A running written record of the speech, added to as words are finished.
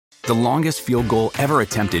The longest field goal ever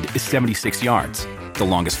attempted is 76 yards. The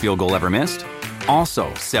longest field goal ever missed?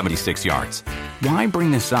 Also 76 yards. Why bring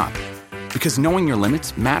this up? Because knowing your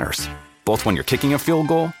limits matters, both when you're kicking a field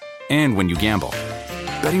goal and when you gamble.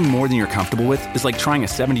 Betting more than you're comfortable with is like trying a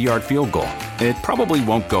 70-yard field goal. It probably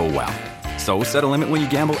won't go well. So set a limit when you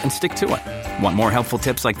gamble and stick to it. Want more helpful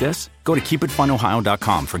tips like this? Go to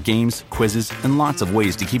keepitfunohio.com for games, quizzes, and lots of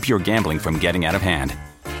ways to keep your gambling from getting out of hand.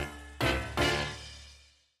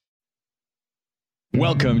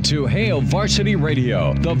 Welcome to Hail Varsity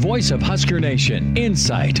Radio, the voice of Husker Nation.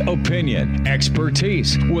 Insight, opinion,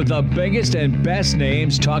 expertise, with the biggest and best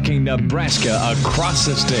names talking Nebraska across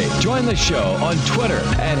the state. Join the show on Twitter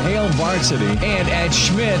at Hail Varsity and at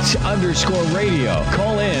Schmitz_radio.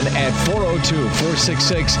 Call in at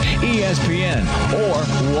 402-466-ESPN or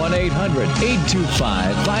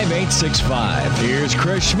 1-800-825-5865. Here's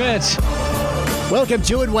Chris Schmitz. Welcome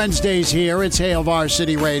to it Wednesdays here. It's Hail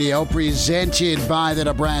Varsity Radio, presented by the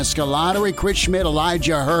Nebraska Lottery. Chris Schmidt,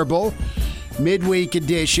 Elijah Herbal, midweek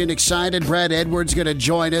edition. Excited Brad Edwards going to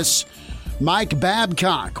join us. Mike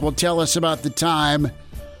Babcock will tell us about the time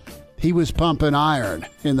he was pumping iron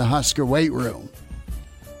in the Husker weight room.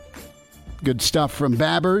 Good stuff from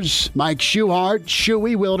Babbers. Mike Schuhart,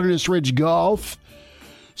 Shuey, Wilderness Ridge Golf.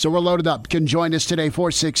 So we're loaded up. Can join us today,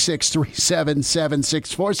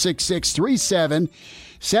 466-3776,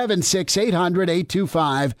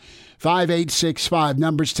 466-3776, 800-825-5865.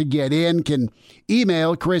 Numbers to get in. Can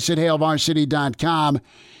email Chris at HailVarsity.com.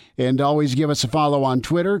 And always give us a follow on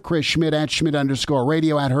Twitter, Chris Schmidt at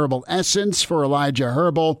Schmidt_radio, at Herbal Essence for Elijah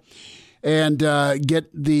Herbal. And get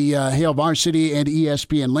the Hail Varsity and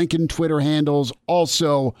ESPN Lincoln Twitter handles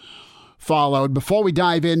also followed. Before we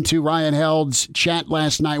dive into Ryan Held's chat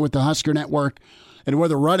last night with the Husker Network and where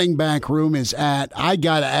the running back room is at, I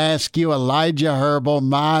got to ask you, Elijah Herbal,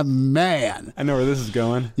 my man. I know where this is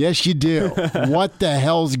going. Yes, you do. What the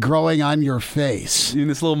hell's growing on your face? You mean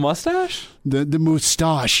this little mustache? The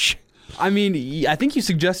moustache. I mean, I think you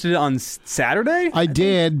suggested it on Saturday? I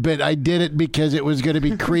did, but I did it because it was going to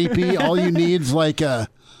be creepy. All you need's like a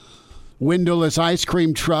windowless ice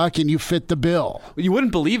cream truck, and you fit the bill. You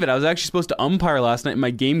wouldn't believe it. I was actually supposed to umpire last night, and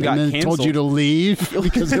my game got canceled. canceled. Told you to leave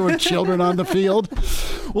because there were children on the field?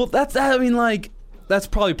 Well, that's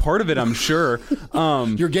probably part of it, I'm sure.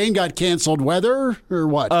 Your game got canceled. Weather or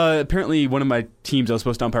what? Apparently, one of my teams I was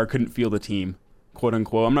supposed to umpire couldn't field the team, quote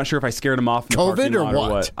unquote. I'm not sure if I scared him off in the parking lot or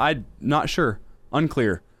what. I'm not sure.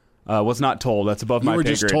 Unclear. Was not told. That's above my pay grade.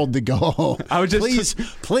 You were just told to go home. I was just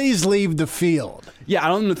please leave the field. Yeah, I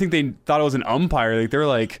don't think they thought I was an umpire. Like they were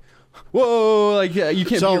like, "Whoa, like yeah, you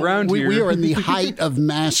can't be around here." We are in the height of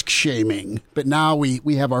mask shaming, but now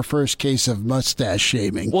we have our first case of mustache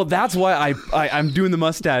shaming. Well, that's why I'm doing the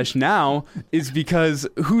mustache now, is because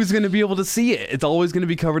who's going to be able to see it? It's always going to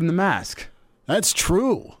be covered in the mask. That's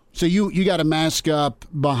true. So you got to mask up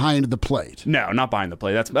behind the plate. No, not behind the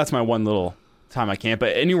plate. That's my one little time I can't,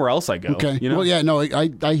 but anywhere else I go. Okay. You know? Well, yeah, no,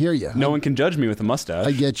 I hear you. No one can judge me with a mustache.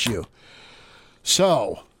 I get you.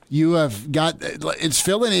 So you have got, it's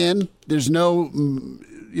filling in. There's no,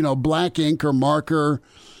 black ink or marker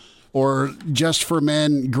or just for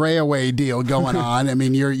men gray away deal going on. I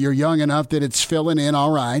mean, you're young enough that it's filling in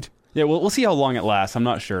all right. Yeah, we'll see how long it lasts. I'm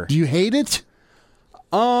not sure. Do you hate it?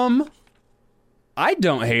 I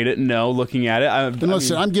don't hate it, no, looking at it.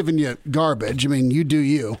 Listen, I'm giving you garbage. I mean, you do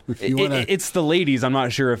you. If you it's the ladies. I'm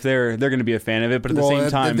not sure if they're going to be a fan of it, but at the same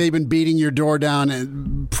time... Have they been beating your door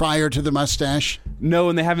down prior to the mustache? No,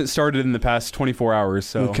 and they haven't started in the past 24 hours,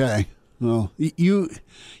 so... Okay. Well, you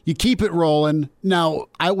keep it rolling. Now,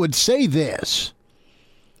 I would say this.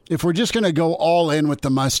 If we're just going to go all in with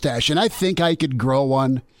the mustache, and I think I could grow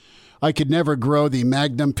one. I could never grow the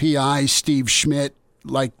Magnum P.I. Steve Schmidt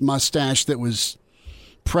like mustache that was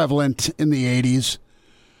prevalent in the 80s.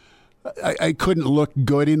 I couldn't look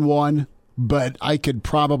good in one, but I could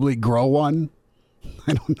probably grow one.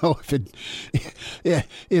 I don't know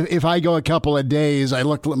if I go a couple of days, I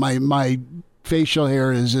look like my facial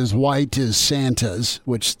hair is as white as Santa's,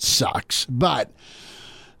 which sucks. But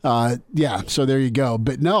yeah, so there you go.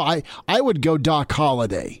 But no, I would go Doc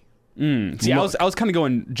Holliday. See, I was kind of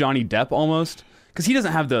going Johnny Depp almost. Because he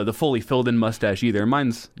doesn't have the fully filled-in mustache either.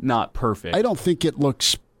 Mine's not perfect. I don't think it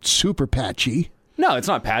looks super patchy. No, it's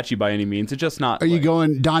not patchy by any means. It's just not... Are you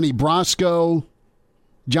going Donnie Brasco,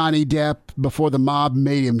 Johnny Depp, before the mob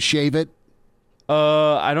made him shave it?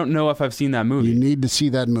 I don't know if I've seen that movie. You need to see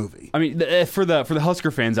that movie. I mean, for the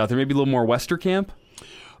Husker fans out there, maybe a little more Westerkamp.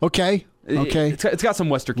 Okay. It's got some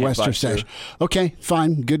Westerkamp vibes too. Okay,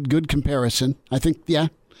 fine. Good comparison. I think, yeah,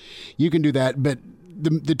 you can do that. But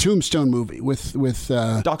the Tombstone movie with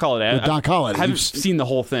Doc Holliday. Doc Holliday. I haven't seen the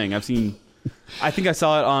whole thing. I think I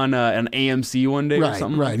saw it on an AMC one day or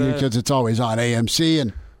something like that. Right, because it's always on AMC.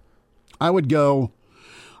 And I would go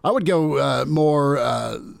more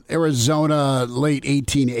Arizona late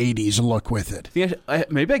 1880s look with it.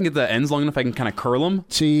 Maybe I can get the ends long enough I can kind of curl them.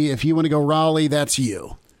 See, if you want to go Raleigh, that's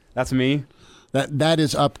you. That's me. That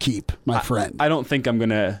is upkeep, my friend. I don't think I'm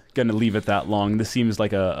gonna leave it that long. This seems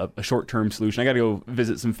like a short-term solution. I got to go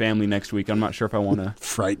visit some family next week. I'm not sure if I want to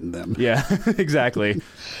frighten them. Yeah, exactly.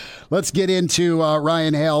 Let's get into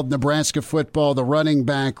Ryan Held, Nebraska football, the running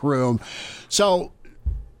back room. So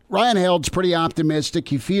Ryan Held's pretty optimistic.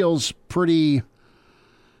 He feels pretty.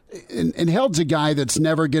 And Held's a guy that's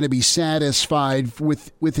never going to be satisfied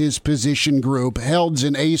with his position group. Held's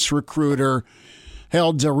an ace recruiter.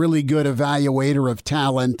 Held's a really good evaluator of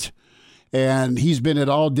talent, and he's been at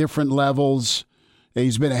all different levels.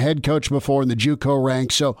 He's been a head coach before in the JUCO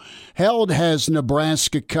ranks. So Held has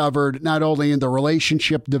Nebraska covered, not only in the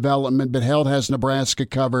relationship development, but Held has Nebraska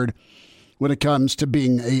covered when it comes to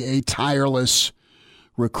being a tireless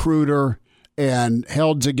recruiter. And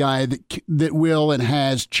Held's a guy that will and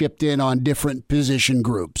has chipped in on different position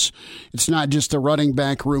groups. It's not just a running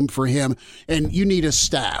back room for him, and you need a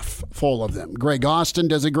staff full of them. Greg Austin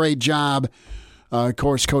does a great job. Of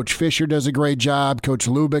course, Coach Fisher does a great job. Coach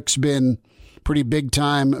Lubick's been pretty big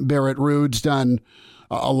time. Barrett Ruud's done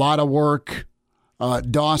a lot of work.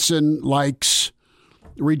 Dawson likes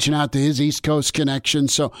reaching out to his East Coast connection.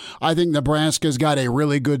 So I think Nebraska's got a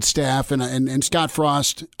really good staff, and Scott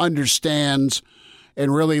Frost understands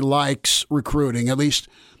and really likes recruiting. At least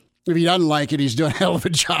if he doesn't like it, he's doing a hell of a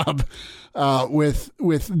job with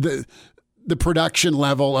the production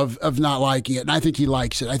level of not liking it. And I think he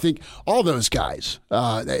likes it. I think all those guys,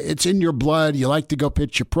 it's in your blood. You like to go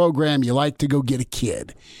pitch your program. You like to go get a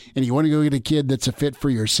kid. And you want to go get a kid that's a fit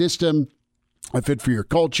for your system, a fit for your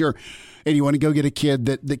culture, and you want to go get a kid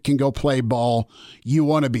that can go play ball. You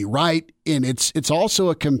want to be right, and it's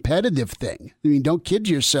also a competitive thing. I mean, don't kid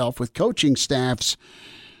yourself with coaching staffs.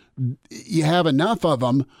 You have enough of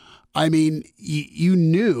them. I mean, you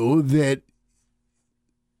knew that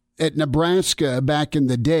at Nebraska back in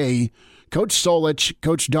the day, Coach Solich,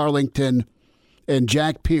 Coach Darlington, and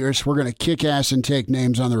Jack Pierce were going to kick ass and take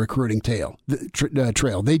names on the recruiting trail.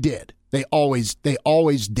 They did. They always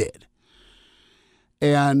did.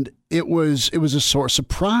 And it was a source of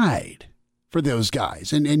pride for those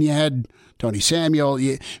guys. And you had Tony Samuel.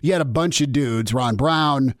 You had a bunch of dudes, Ron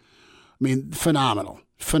Brown. I mean, phenomenal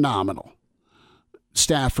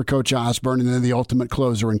staff for Coach Osborne, and then the ultimate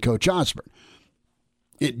closer in Coach Osborne.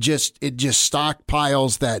 It just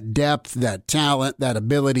stockpiles that depth, that talent, that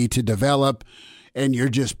ability to develop, and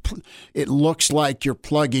it looks like you're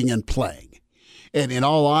plugging and playing. And in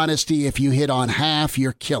all honesty, if you hit on half,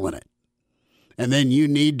 you're killing it. And then you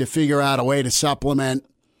need to figure out a way to supplement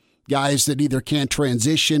guys that either can't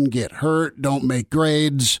transition, get hurt, don't make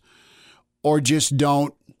grades, or just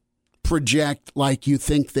don't project like you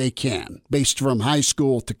think they can, based from high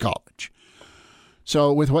school to college.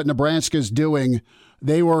 So with what Nebraska's doing,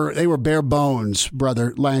 they were bare bones,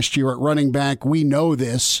 brother, last year at running back. We know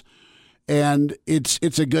this, and it's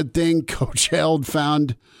a good thing Coach Held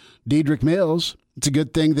found Dedrick Mills. It's a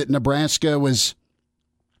good thing that Nebraska was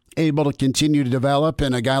able to continue to develop,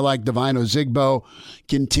 and a guy like Divine Ozigbo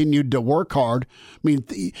continued to work hard. I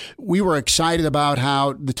mean, we were excited about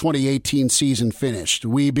how the 2018 season finished.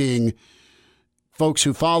 We being folks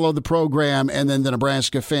who follow the program, and then the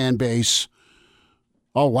Nebraska fan base.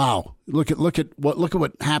 Oh wow! Look at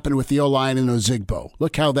what happened with the O-line and Ozigbo.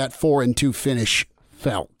 Look how that 4-2 finish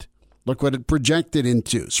felt. Look what it projected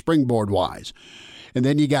into springboard wise, and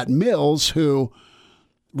then you got Mills, who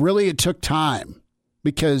really it took time.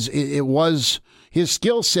 Because it was his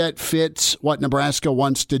skill set fits what Nebraska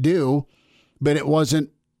wants to do, but it wasn't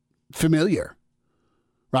familiar,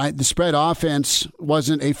 right? The spread offense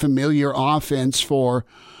wasn't a familiar offense for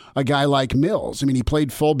a guy like Mills. I mean, he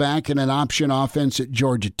played fullback in an option offense at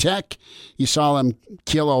Georgia Tech. You saw him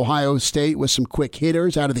kill Ohio State with some quick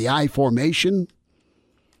hitters out of the I formation.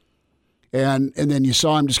 And then you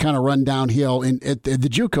saw him just kind of run downhill at the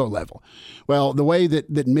JUCO level. Well, the way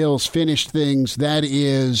that Mills finished things, that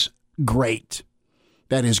is great.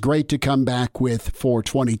 That is great to come back with for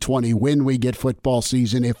 2020 when we get football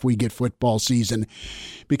season, if we get football season,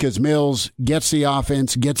 because Mills gets the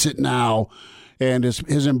offense, gets it now, and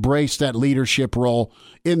has embraced that leadership role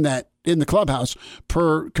in the clubhouse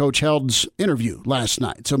per Coach Held's interview last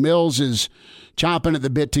night. So Mills is chomping at the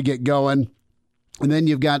bit to get going. And then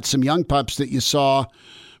you've got some young pups that you saw,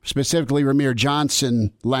 specifically Ramir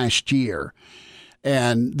Johnson last year.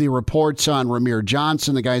 And the reports on Rahmir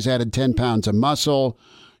Johnson, the guy's added 10 pounds of muscle.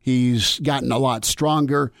 He's gotten a lot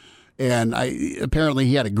stronger. And apparently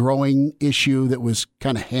he had a growing issue that was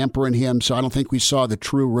kind of hampering him. So I don't think we saw the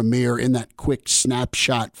true Rahmir in that quick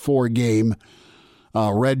snapshot 4-game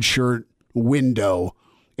redshirt window.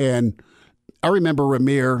 And I remember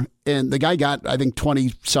Rahmir, and the guy got, I think,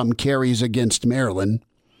 20-some carries against Maryland.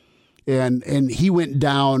 And he went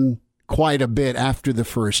down quite a bit after the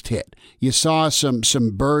first hit. You saw some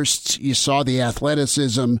bursts. You saw the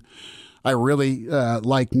athleticism. I really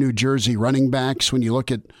like New Jersey running backs when you look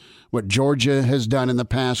at what Georgia has done in the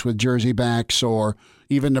past with Jersey backs, or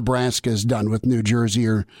even Nebraska has done with New Jersey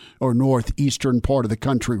or northeastern part of the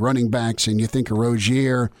country running backs, and you think of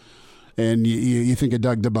Rozier and you think of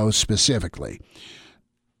Doug DeBose specifically.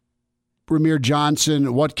 Rahmir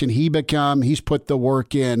Johnson, what can he become? He's put the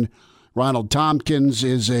work in. Ronald Tompkins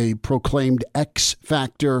is a proclaimed X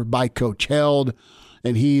factor by Coach Held,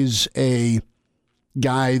 and he's a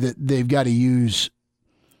guy that they've got to use,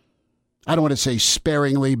 I don't want to say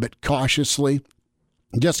sparingly, but cautiously,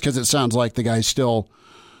 just because it sounds like the guy's still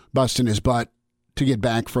busting his butt to get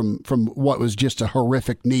back from what was just a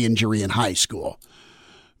horrific knee injury in high school.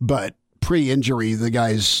 But pre-injury, the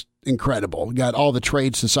guy's incredible. Got all the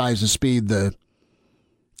traits, the size, the speed, the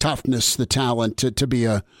toughness, the talent to be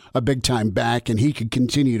a big-time back, and he could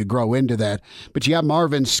continue to grow into that. But you got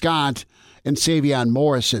Marvin Scott and Savion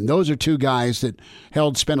Morrison. Those are two guys that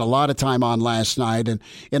Held spent a lot of time on last night, and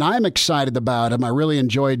I'm excited about him. I really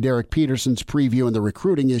enjoyed Derek Peterson's preview and the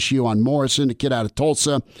recruiting issue on Morrison, a kid out of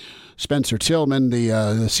Tulsa. Spencer Tillman, the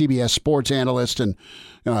CBS sports analyst and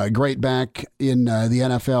great back in the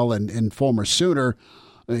NFL and former Sooner.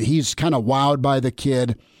 He's kind of wowed by the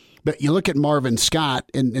kid. But you look at Marvin Scott,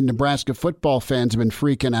 and Nebraska football fans have been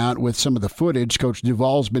freaking out with some of the footage Coach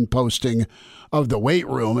Duvall's been posting of the weight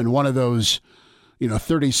room. And one of those,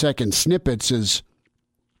 30-second snippets is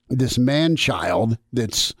this man-child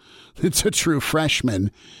that's a true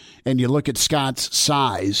freshman. And you look at Scott's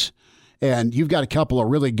size, and you've got a couple of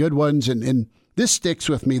really good ones. And this sticks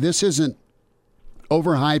with me. This isn't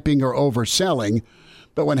overhyping or overselling.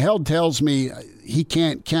 But when Held tells me he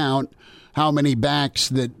can't count how many backs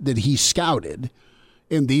that he scouted,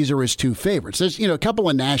 and these are his two favorites. There's a couple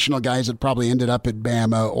of national guys that probably ended up at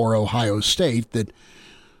Bama or Ohio State that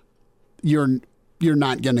you're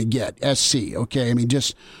not going to get. SC, okay? I mean,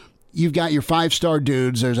 just you've got your 5-star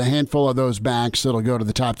dudes. There's a handful of those backs that'll go to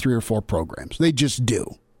the top 3 or 4 programs. They just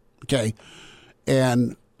do, okay?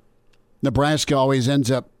 And Nebraska always ends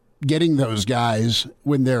up getting those guys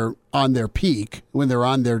when they're on their peak, when they're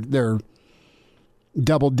on their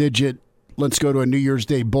double-digit, let's go to a New Year's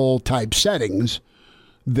Day bowl type settings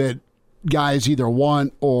that guys either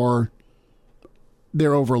want or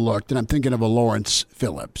they're overlooked. And I'm thinking of a Lawrence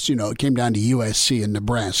Phillips. It came down to USC and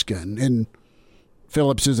Nebraska. And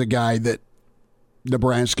Phillips is a guy that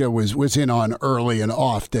Nebraska was in on early and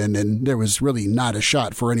often, and there was really not a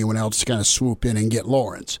shot for anyone else to kind of swoop in and get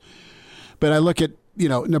Lawrence. But I look at,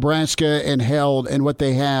 Nebraska and Held and what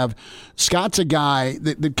they have. Scott's a guy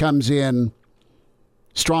that comes in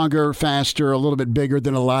stronger, faster, a little bit bigger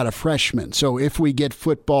than a lot of freshmen. So if we get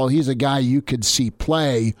football, he's a guy you could see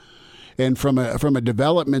play. And from a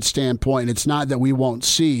development standpoint, it's not that we won't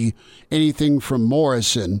see anything from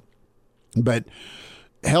Morrison, but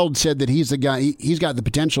Held said that he's the guy, he's got the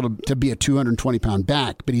potential to be a 220-pound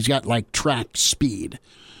back, but he's got track speed.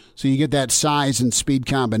 So you get that size and speed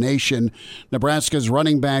combination. Nebraska's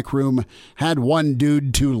running back room had one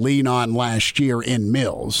dude to lean on last year in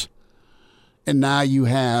Mills. And now you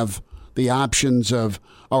have the options of,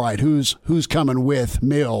 all right, who's coming with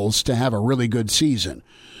Mills to have a really good season?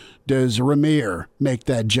 Does Rahmir make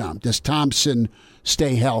that jump? Does Tompkins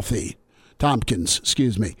stay healthy?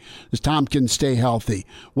 Does Tompkins stay healthy?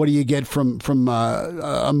 What do you get from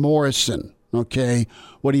a Morrison? Okay,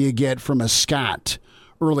 what do you get from a Scott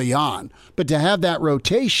early on? But to have that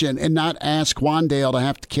rotation and not ask Wandale to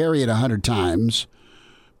have to carry it 100 times,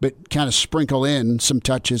 but kind of sprinkle in some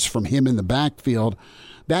touches from him in the backfield,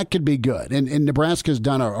 that could be good. And Nebraska's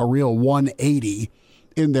done a real 180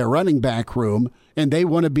 in their running back room, and they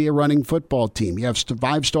want to be a running football team. You have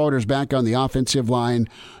 5 starters back on the offensive line.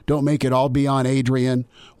 Don't make it all be on Adrian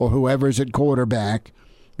or whoever's at quarterback,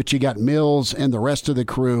 but you got Mills and the rest of the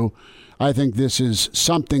crew. I think this is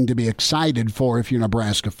something to be excited for if you're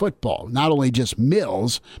Nebraska football. Not only just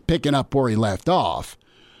Mills picking up where he left off,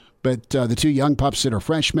 but the 2 young pups that are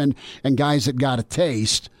freshmen and guys that got a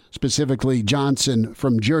taste, specifically Johnson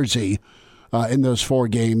from Jersey in those 4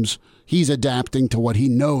 games. He's adapting to what he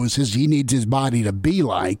knows he needs his body to be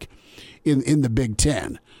like in the Big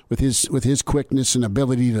Ten. with his quickness and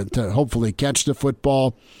ability to hopefully catch the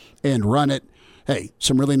football and run it. Hey,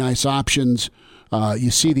 some really nice options.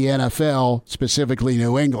 You see the NFL, specifically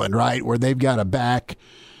New England, right, where they've got a back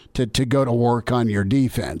to go to work on your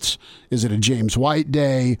defense. Is it a James White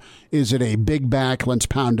day? Is it a big back, let's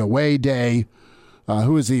pound away day?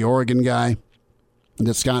 Who is the Oregon guy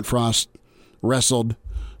that Scott Frost wrestled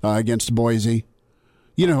against Boise?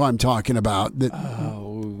 You know who I'm talking about.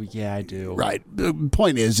 Oh, yeah, I do. Right. The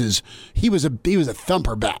point is he was a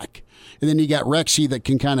thumper back. And then you got Rexy that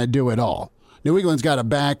can kind of do it all. New England's got a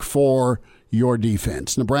back for your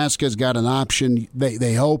defense. Nebraska's got an option,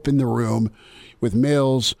 they hope, in the room with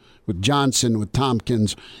Mills, with Johnson, with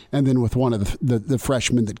Tompkins, and then with one of the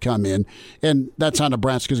freshmen that come in. And that's how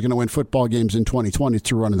Nebraska's going to win football games in 2020,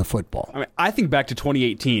 through running the football. I think back to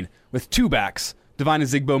 2018 with two backs, Devine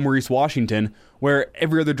Zigbo, Maurice Washington, where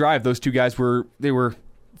every other drive those two guys were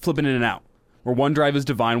flipping in and out. Where one drive was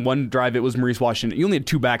Devine, one drive it was Maurice Washington. You only had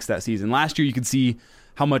two backs that season. Last year you could see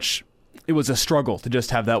how much it was a struggle to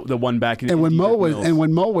just have the one back. And when Mo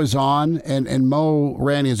was on, and Mo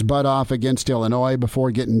ran his butt off against Illinois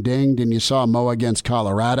before getting dinged, and you saw Mo against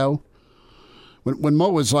Colorado. When Mo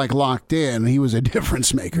was locked in, he was a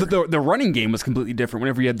difference maker. The running game was completely different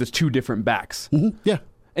whenever you had those two different backs. Mm-hmm. Yeah.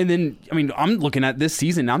 And then, I'm looking at this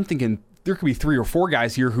season, I'm thinking there could be 3 or 4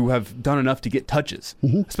 guys here who have done enough to get touches,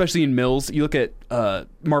 especially in Mills. You look at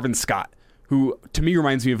Marvin Scott, who to me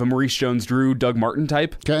reminds me of a Maurice Jones-Drew, Doug Martin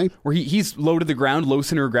type, where he's low to the ground, low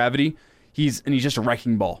center of gravity, he's just a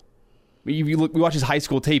wrecking ball. We watch his high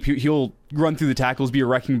school tape, he'll run through the tackles, be a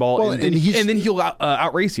wrecking ball, and then he'll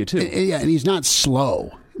outrace you too. And he's not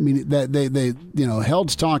slow. They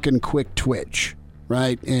Held's talking quick twitch,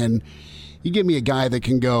 right? And you give me a guy that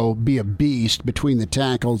can go be a beast between the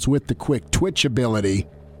tackles with the quick twitch ability.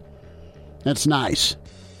 That's nice.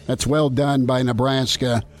 That's well done by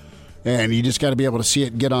Nebraska. And you just got to be able to see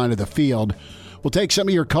it get onto the field. We'll take some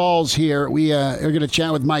of your calls here. We are going to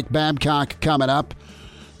chat with Mike Babcock coming up.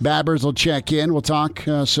 Babbers will check in. We'll talk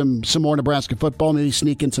some more Nebraska football, maybe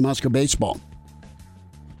sneak in some Husker baseball.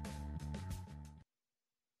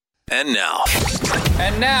 And now,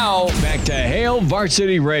 back to Hail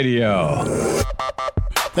Varsity Radio.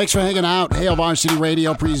 Thanks for hanging out. Hail Varsity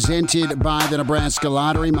Radio, presented by the Nebraska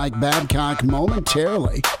Lottery. Mike Babcock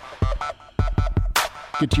momentarily.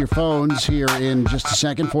 Get to your phones here in just a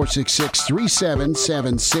second.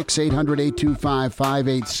 466-3776,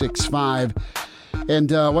 800-825-5865.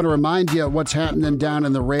 And I want to remind you of what's happening down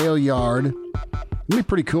in the rail yard. It'll be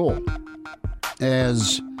pretty cool.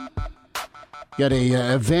 As got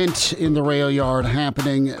a event in the rail yard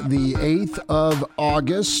happening the 8th of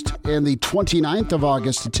August and the 29th of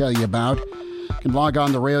August to tell you about. You can log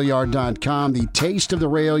on to railyard.com. The Taste of the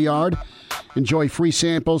Rail Yard. Enjoy free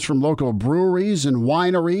samples from local breweries and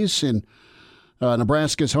wineries. And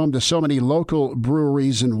Nebraska is home to so many local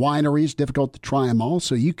breweries and wineries. Difficult to try them all.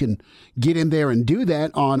 So you can get in there and do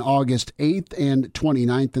that on August 8th and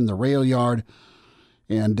 29th in the rail yard.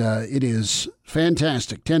 And it is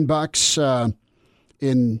fantastic. $10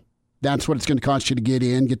 that's what it's going to cost you to get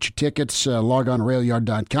in. Get your tickets. Log on to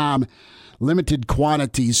railyard.com. Limited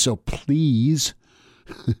quantities, so please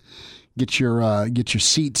get your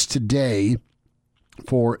seats today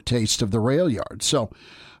for Taste of the Rail Yard. So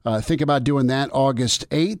think about doing that August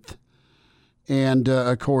 8th and,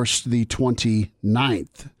 of course, the 29th.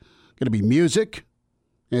 Going to be music,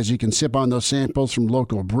 as you can sip on those samples from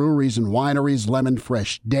local breweries and wineries. Lemon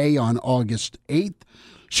Fresh Day on August 8th.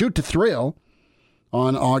 Shoot to Thrill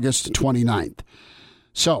on August 29th.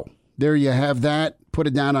 So there you have that. Put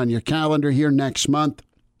it down on your calendar here next month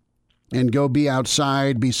and go be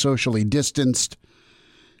outside, be socially distanced,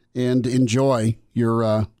 and enjoy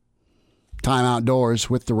your time outdoors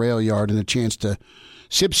with the rail yard and a chance to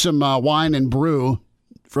sip some wine and brew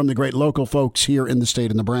from the great local folks here in the state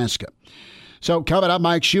of Nebraska. So coming up,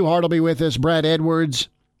 Mike Schuhart will be with us, Brad Edwards,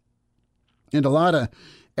 and a lot of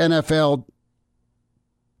NFL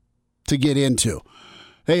to get into.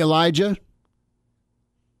 Hey, Elijah,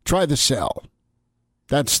 try the cell.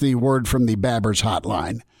 That's the word from the Babbers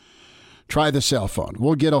hotline. Try the cell phone.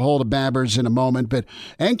 We'll get a hold of Babbers in a moment, but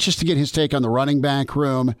anxious to get his take on the running back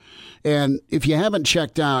room. And if you haven't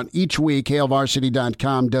checked out, each week,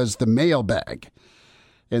 HailVarsity.com does the mailbag.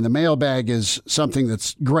 And the mailbag is something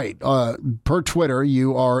that's great. Per Twitter,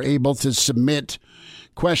 you are able to submit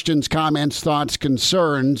questions, comments, thoughts,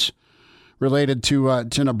 concerns related to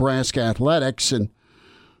Nebraska athletics. And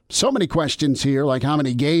so many questions here, like how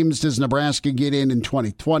many games does Nebraska get in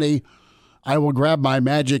 2020? I will grab my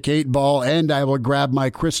magic 8 ball and I will grab my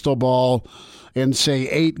crystal ball and say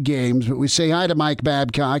 8 games. But we say hi to Mike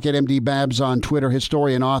Babcock at MD Babs on Twitter,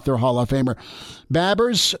 historian, author, Hall of Famer.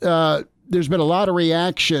 Babbers, there's been a lot of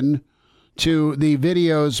reaction to the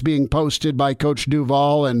videos being posted by Coach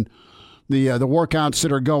Duval and the workouts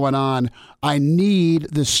that are going on. I need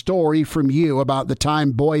the story from you about the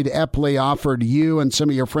time Boyd Epley offered you and some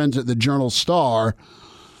of your friends at the Journal-Star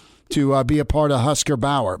to be a part of Husker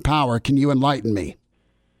Power. Can you enlighten me?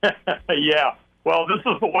 Yeah. Well, this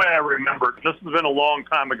is the way I remember it. This has been a long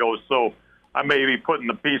time ago, so I may be putting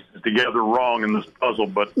the pieces together wrong in this puzzle.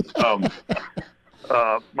 But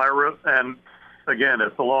and again,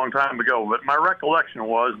 it's a long time ago. But my recollection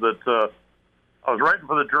was that I was writing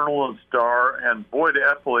for the Journal-Star, and Boyd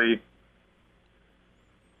Epley.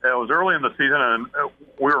 It was early in the season, and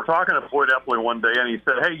we were talking to Boyd Epley one day, and he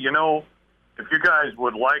said, "Hey, if you guys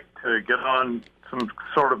would like to get on some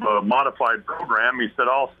sort of a modified program," he said,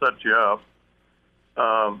 "I'll set you up."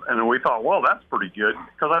 And then we thought, well, that's pretty good,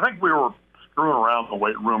 because I think we were screwing around in the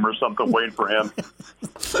weight room or something waiting for him.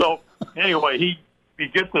 So anyway, he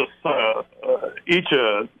gets us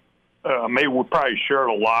maybe we probably shared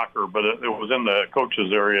a locker, but it was in the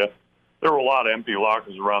coach's area. There were a lot of empty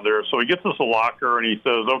lockers around there. So he gets us a locker, and he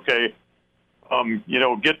says, okay,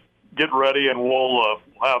 get ready, and we'll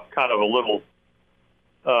have kind of a little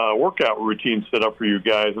workout routine set up for you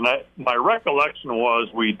guys. And my recollection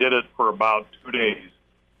was we did it for about 2 days,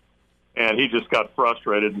 and he just got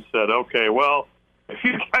frustrated and said, okay, well, if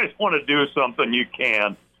you guys want to do something, you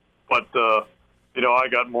can, but I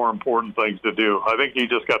got more important things to do. I think he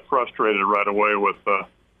just got frustrated right away with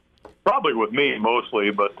probably with me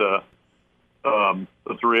mostly, but the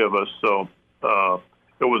three of us. So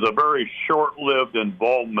it was a very short-lived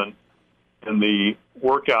involvement in the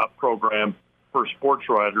workout program for sports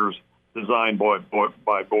writers designed by Boyd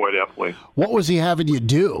Epley. What was he having you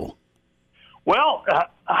do? Well,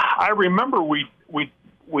 I remember we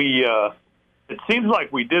it seems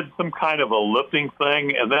like we did some kind of a lifting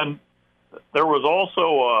thing, and then there was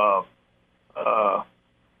also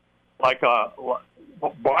like a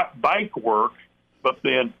bike work, but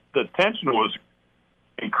the tension was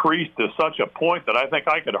increased to such a point that I think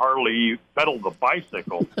I could hardly pedal the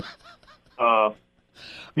bicycle. I'm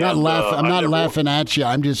not laughing at you.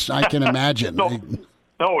 I can imagine. No,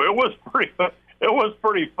 it was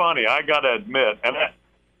pretty funny, I got to admit.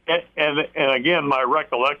 And again, my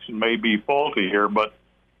recollection may be faulty here, but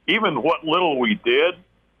even what little we did,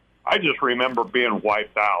 I just remember being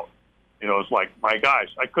wiped out. It's like, my gosh,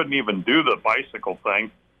 I couldn't even do the bicycle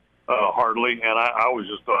thing hardly, and I was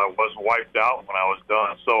wiped out when I was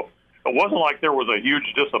done. So it wasn't like there was a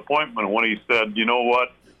huge disappointment when he said, you know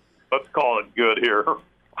what, let's call it good here.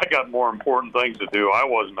 I got more important things to do. I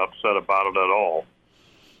wasn't upset about it at all.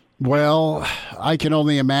 Well, I can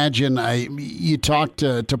only imagine. You talked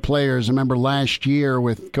to players. I remember last year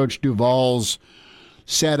with Coach Duval's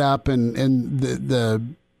setup and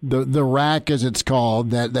the rack, as it's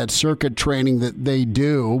called, that circuit training that they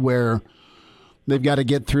do, where they've got to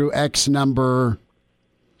get through X number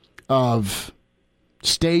of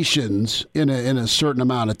stations in a certain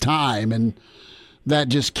amount of time, and that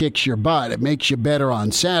just kicks your butt. It makes you better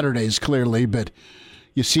on Saturdays, clearly, but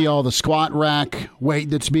you see all the squat rack weight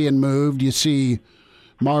that's being moved. You see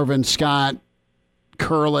Marvin Scott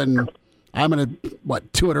curling,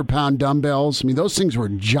 200-pound dumbbells. I mean, those things were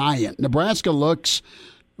giant. Nebraska looks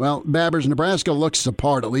the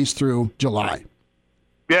part, at least through July.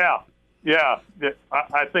 Yeah,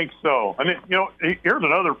 I think so. I mean, here's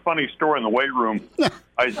another funny story in the weight room.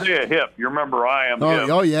 Isaiah Hipp, you remember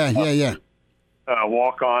Hipp? Oh, yeah.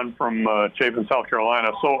 Walk on from Chapin, South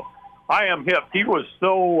Carolina. So Hipp, he was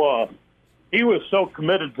so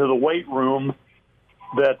committed to the weight room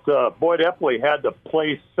that Boyd Epley had to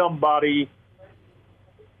place somebody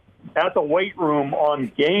at the weight room on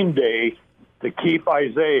game day to keep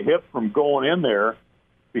Isaiah Hipp from going in there,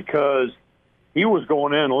 because he was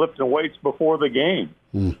going in and lifting weights before the game.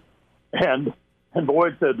 And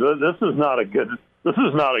Boyd said, this is not a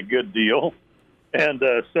good deal. And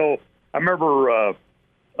so I remember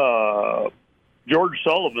George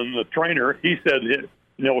Sullivan, the trainer, he said,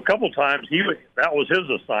 a couple times that was his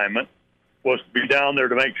assignment, was to be down there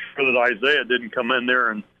to make sure that Isaiah didn't come in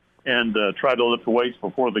there and try to lift the weights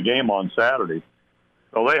before the game on Saturday.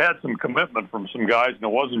 So they had some commitment from some guys, and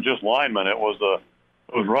it wasn't just linemen. It was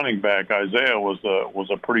running back. Isaiah was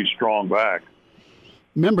a pretty strong back.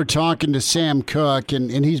 Remember talking to Sam Cook,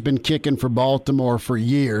 and he's been kicking for Baltimore for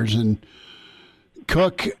years, and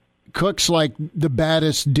Cook's like the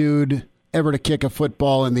baddest dude ever to kick a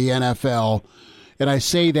football in the NFL. And I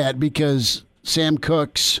say that because Sam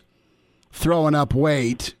Cook's throwing up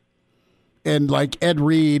weight and like Ed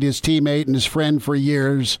Reed, his teammate and his friend for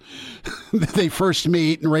years, they first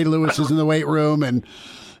meet, and Ray Lewis is in the weight room, and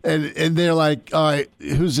they're like, all right,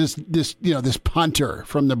 who's this punter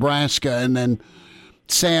from Nebraska? And then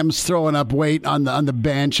Sam's throwing up weight on the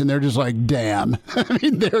bench, and they're just like, damn. I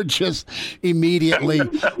mean, they're just immediately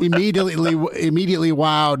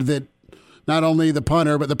wowed that not only the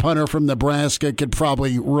punter, but the punter from Nebraska could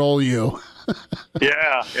probably roll you.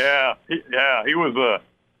 Yeah. He was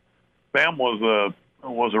Sam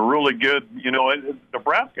was a really good.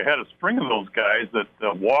 Nebraska had a string of those guys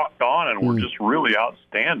that walked on and were just really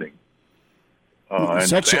outstanding. And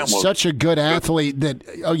such a good athlete that,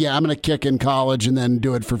 I'm going to kick in college and then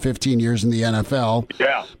do it for 15 years in the NFL.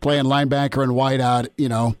 Yeah, playing linebacker and wideout,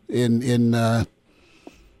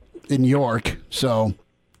 in York. So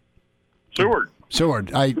Seward.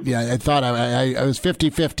 I thought I was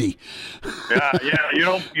 50-50.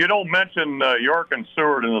 Yeah. You don't mention York and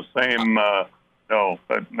Seward in the same. No.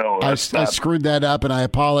 I screwed that up, and I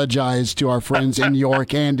apologize to our friends in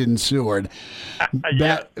York and in Seward.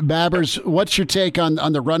 Yes. Babbers, what's your take on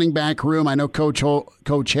the running back room? I know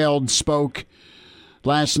Coach Held spoke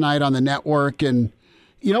last night on the network, and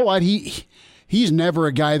you know what? He's never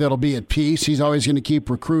a guy that'll be at peace. He's always going to keep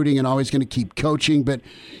recruiting and always going to keep coaching, but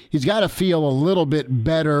he's got to feel a little bit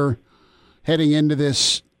better heading into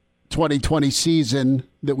this 2020 season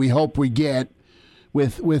that we hope we get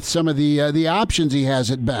with some of the options he has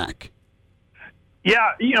at back.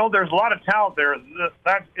 Yeah, there's a lot of talent there.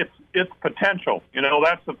 That it's potential.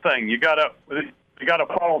 That's the thing. You got to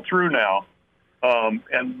follow through now,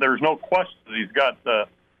 and there's no question that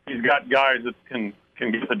he's got guys that can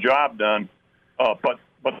get the job done. But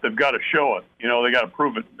they've got to show it. They got to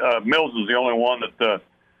prove it. Mills is the only one that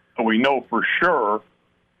we know for sure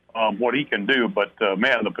what he can do. But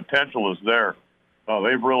man, the potential is there.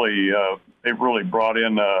 They've really brought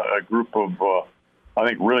in a group of I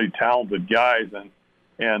think really talented guys,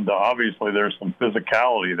 and obviously there's some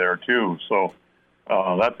physicality there too. So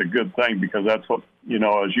that's a good thing, because that's what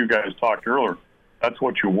as you guys talked earlier, that's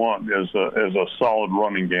what you want is a solid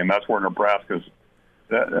running game. That's where Nebraska's.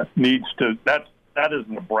 That is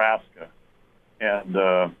Nebraska, and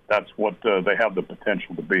that's what they have the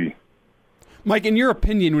potential to be. Mike, in your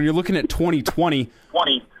opinion, when you're looking at 2020,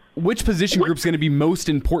 which position group is going to be most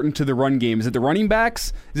important to the run game? Is it the running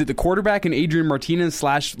backs? Is it the quarterback and Adrian Martinez /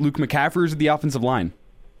 Luke McCaffrey, or is it the offensive line?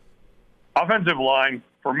 Offensive line,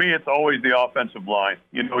 for me, it's always the offensive line.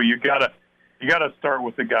 You gotta start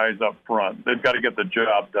with the guys up front. They've got to get the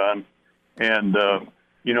job done, and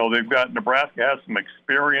they've got Nebraska has some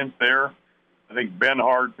experience there. I think Ben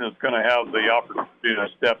Hart is going to have the opportunity to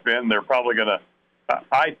step in. They're probably going to,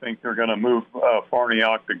 I think they're going to move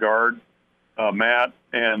Farniok to guard, Matt.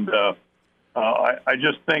 And I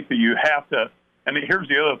just think that you have to, and here's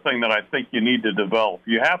the other thing that I think you need to develop.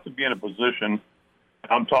 You have to be in a position,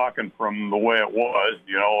 I'm talking from the way it was,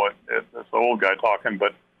 it's the old guy talking,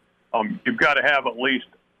 but you've got to have at least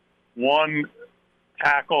one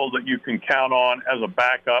tackle that you can count on as a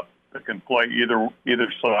backup that can play either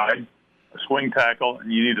side, a swing tackle,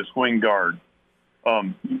 and you need a swing guard.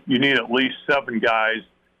 You need at least 7 guys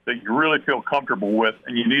that you really feel comfortable with,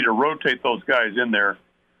 and you need to rotate those guys in there,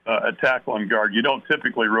 a tackle and guard. You don't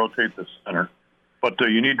typically rotate the center, but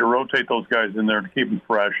you need to rotate those guys in there to keep them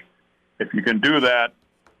fresh. If you can do that,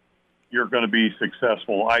 you're going to be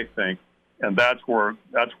successful, I think, and that's where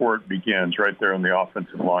it begins, right there in the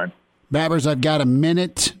offensive line. Babbers, I've got a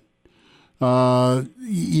minute.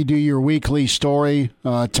 You do your weekly story,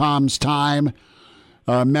 Tom's Time,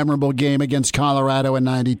 memorable game against Colorado in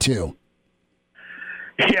 '92.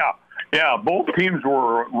 Yeah. Both teams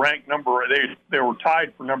were ranked they were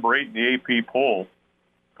tied for number 8 in the AP poll.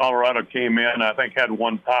 Colorado came in, I think, had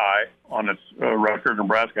one tie on its record.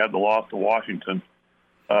 Nebraska had the loss to Washington.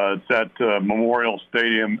 It's at Memorial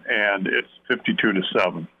Stadium, and it's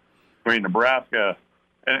 52-7. I mean, Nebraska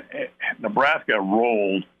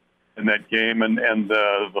rolled in that game, and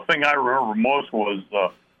the thing I remember most was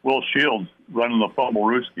Will Shields running the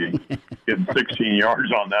Fumblerooski, getting 16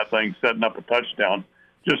 yards on that thing, setting up a touchdown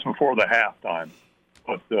just before the halftime.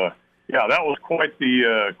 But that was quite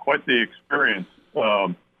the experience.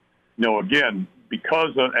 Again,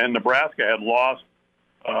 because and Nebraska had lost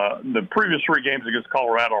the previous 3 games against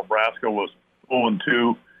Colorado. Nebraska was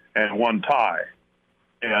 0-2 and 1 tie,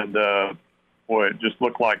 and it just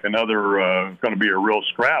looked like another going to be a real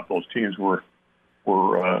scrap. Those teams were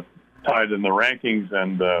tied in the rankings,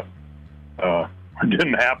 and it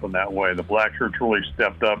didn't happen that way. The Black Shirts really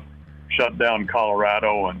stepped up, shut down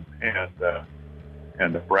Colorado, and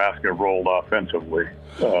Nebraska rolled offensively.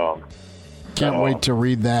 Can't wait to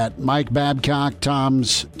read that. Mike Babcock,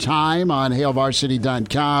 Tom's Time on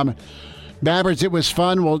HailVarsity.com. Babbers, it was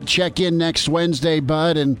fun. We'll check in next Wednesday,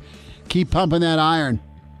 bud, and keep pumping that iron.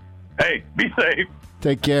 Hey, be safe.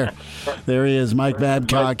 Take care. There he is, Mike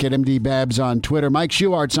Babcock at MD Babs on Twitter. Mike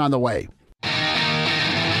Schuart's on the way.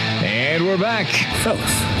 And we're back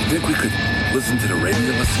Fellas, think we could listen to the radio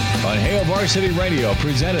listen? on Hail Varsity Radio,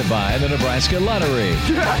 presented by the Nebraska Lottery.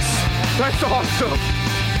 Yes! That's awesome!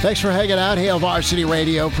 Thanks for hanging out. Hail Varsity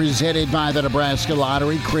Radio, presented by the Nebraska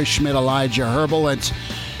Lottery. Chris Schmidt, Elijah Herbal. Let's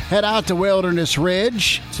head out to Wilderness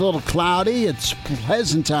Ridge. It's a little cloudy. It's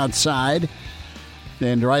pleasant outside.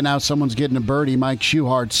 And right now, someone's getting a birdie. Mike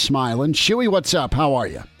Schuart's smiling. Shuey, what's up? How are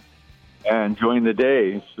you? Enjoying the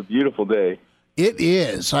day. It's a beautiful day. It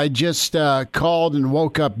is. I just called and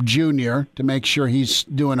woke up Junior to make sure he's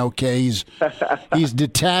doing okay. He's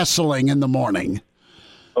detasseling in the morning.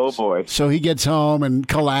 Oh, boy. So he gets home and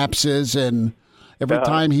collapses, and every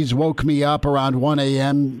time he's woke me up around 1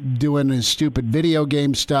 a.m. doing his stupid video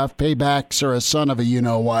game stuff, paybacks are a son of a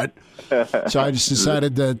you-know-what. So I just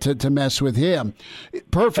decided to mess with him.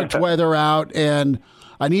 Perfect weather out, and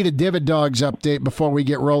I need a Divid Dogs update before we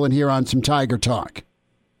get rolling here on some Tiger Talk.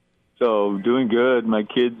 So doing good. My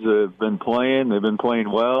kids have been playing. They've been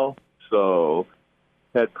playing well. So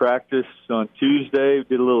had practice on Tuesday.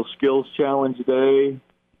 Did a little skills challenge day,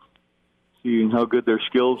 seeing how good their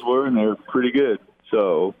skills were, and they're pretty good.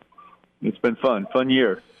 So it's been fun. Fun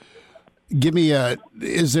year. Give me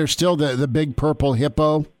is there still the big purple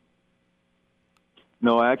hippo?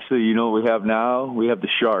 No, actually, you know what we have now? We have the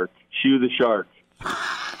shark. Shoe the shark.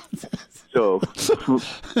 So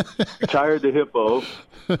retired the hippo.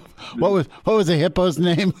 What was the hippo's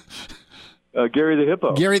name? Gary the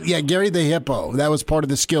hippo. Gary the hippo. That was part of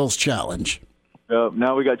the skills challenge.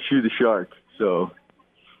 Now we got Shoe the shark. So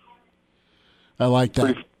I like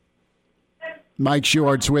that. Mike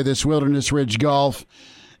Schuart's with us, Wilderness Ridge Golf,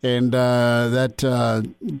 and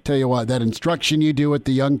tell you what, that instruction you do with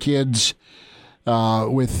the young kids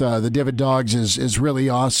with the Divid Dogs is really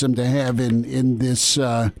awesome to have in this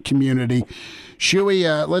community.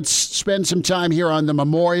 Shuey, let's spend some time here on the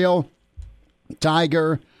Memorial.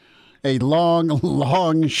 Tiger, a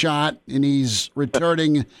long shot, and he's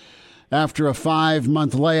returning after a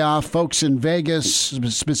 5-month layoff. Folks in Vegas,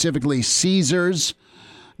 specifically Caesars,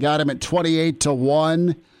 got him at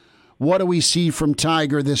 28-1. What do we see from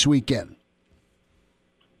Tiger this weekend?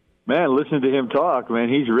 Man, listen to him talk, man.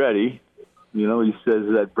 He's ready. You know, he says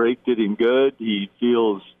that break did him good. He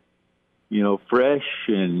feels, fresh,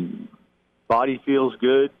 and body feels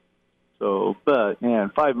good. So, but,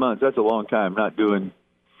 man, 5 months, that's a long time not doing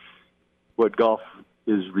what golf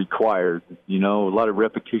is required. A lot of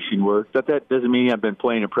repetition work. That doesn't mean I've been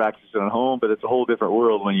playing and practicing at home, but it's a whole different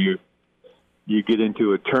world when you get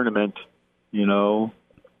into a tournament,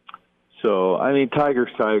 So,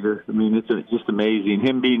 Tiger's Tiger. It's just amazing.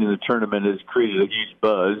 Him being in the tournament has created a huge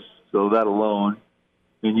buzz. So that alone,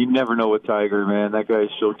 and you never know with Tiger, man. That guy is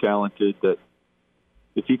so talented that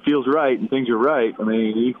if he feels right and things are right,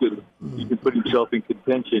 he can put himself in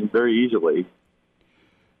contention very easily.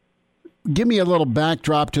 Give me a little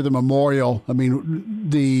backdrop to the Memorial.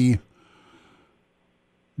 The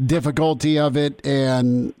difficulty of it,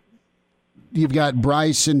 and you've got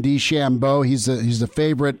Bryson DeChambeau. He's the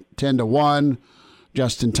favorite, 10-1.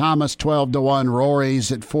 Justin Thomas, 12-1. Rory's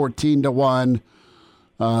at 14-1.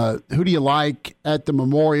 Who do you like at the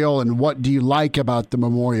Memorial, and what do you like about the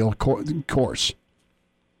Memorial course?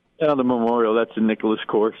 Yeah, the Memorial, that's a Nicklaus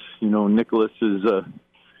course. Nicklaus is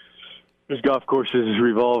his golf courses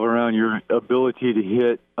revolve around your ability to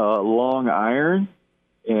hit long iron,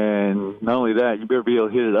 and not only that, you better be able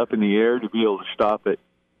to hit it up in the air to be able to stop it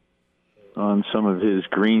on some of his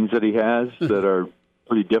greens that he has that are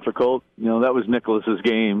pretty difficult. That was Nicklaus's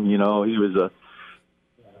game. He was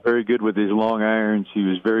very good with his long irons. He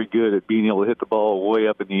was very good at being able to hit the ball way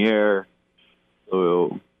up in the air.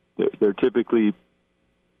 So they're typically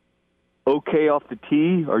okay off the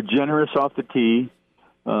tee or generous off the tee.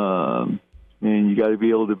 And you got to be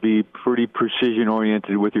able to be pretty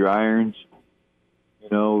precision-oriented with your irons.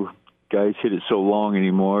 Guys hit it so long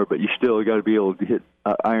anymore, but you still got to be able to hit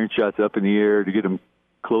iron shots up in the air to get them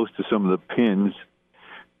close to some of the pins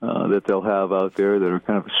that they'll have out there that are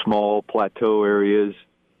kind of small plateau areas.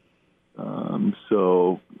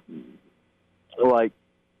 So I like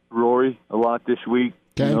Rory a lot this week.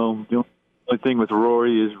 Okay. The only thing with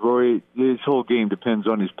Rory is his whole game depends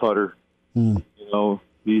on his putter.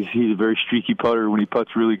 He's a very streaky putter. When he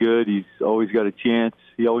putts really good, he's always got a chance.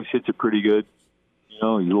 He always hits it pretty good. He's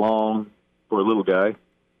long for a little guy.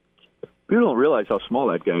 People don't realize how small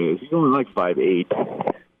that guy is. He's only like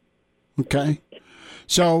 5'8". Okay.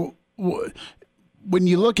 So when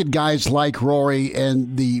you look at guys like Rory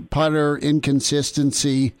and the putter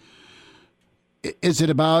inconsistency, is it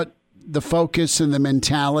about the focus and the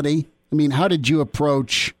mentality? I mean, how did you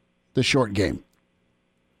approach the short game?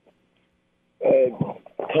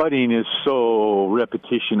 Putting is so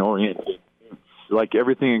repetition-oriented. It's like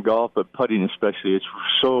everything in golf, but putting especially. It's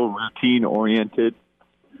so routine-oriented,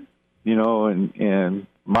 you know, and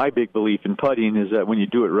my big belief in putting is that when you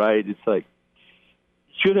do it right, it's like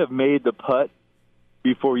you should have made the putt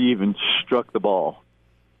before you even struck the ball,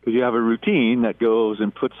 because you have a routine that goes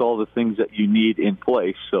and puts all the things that you need in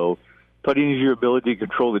place. So putting is your ability to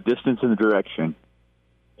control the distance and the direction.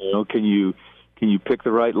 You know, can you pick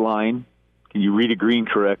the right line? Can you read a green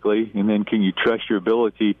correctly? And then can you trust your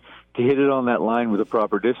ability to hit it on that line with a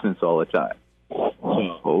proper distance all the time?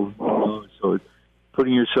 So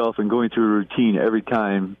putting yourself and going through a routine every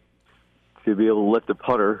time to be able to let the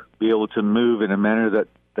putter be able to move in a manner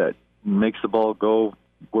that makes the ball go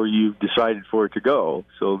where you decided for it to go.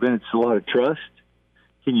 So then it's a lot of trust.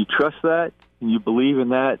 Can you trust that? Can you believe in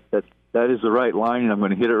that is the right line and I'm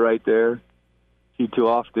going to hit it right there? See, too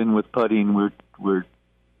often with putting, we're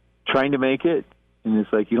trying to make it, and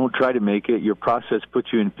it's like you don't try to make it. Your process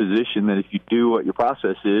puts you in a position that if you do what your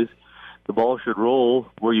process is, the ball should roll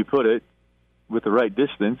where you put it with the right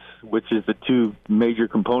distance, which is the two major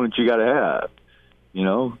components you got to have, you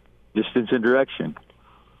know, distance and direction.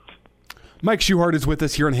 Mike Schuhart is with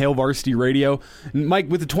us here on Hail Varsity Radio. Mike,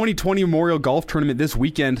 with the 2020 Memorial Golf Tournament this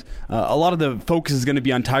weekend, a lot of the focus is going to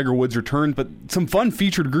be on Tiger Woods' return, but some fun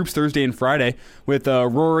featured groups Thursday and Friday with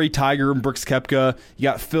Rory, Tiger, and Brooks Koepka. You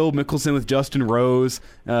got Phil Mickelson with Justin Rose,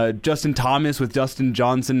 Justin Thomas with Dustin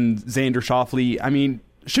Johnson, Xander Schauffele. I mean,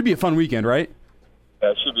 should be a fun weekend, right? Yeah,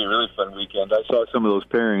 it should be a really fun weekend. I saw some of those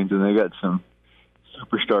pairings, and they got some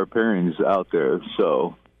superstar pairings out there,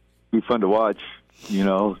 so it'll be fun to watch. You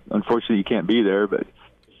know, unfortunately you can't be there, but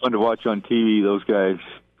it's fun to watch on TV. Those guys,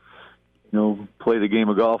 you know, play the game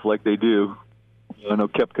of golf like they do. I know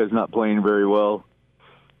Koepka's not playing very well,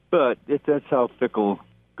 but that's how fickle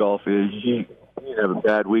golf is. You have a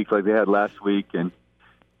bad week like they had last week, and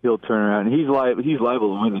he'll turn around. And he's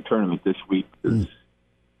liable to win the tournament this week.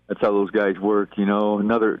 That's how those guys work. You know,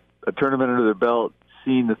 a tournament under their belt,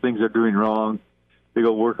 seeing the things they're doing wrong. They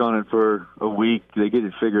go work on it for a week. They get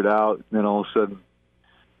it figured out, and then all of a sudden,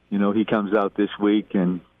 you know, he comes out this week,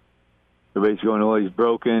 and everybody's going, oh, he's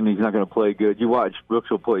broken. He's not going to play good. You watch, Brooks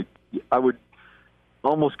will play. I would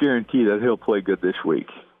almost guarantee that he'll play good this week.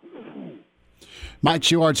 Mike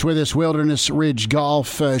Schuhart's with us, Wilderness Ridge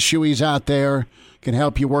Golf. Shuey's out there, can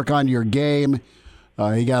help you work on your game.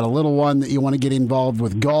 You got a little one that you want to get involved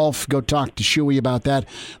with golf. Go talk to Shuey about that.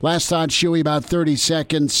 Last thought, Shuey, about 30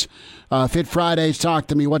 seconds. Fit Fridays, talk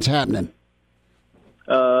to me. What's happening?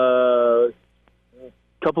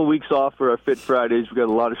 Couple weeks off for our Fit Fridays. We got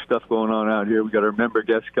a lot of stuff going on out here. We got our member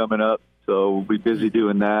guests coming up, so we'll be busy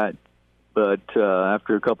doing that. But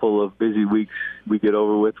after a couple of busy weeks we get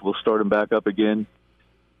over with, we'll start them back up again.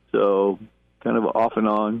 So kind of off and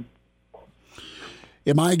on.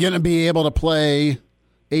 Am I going to be able to play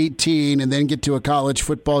 18 and then get to a college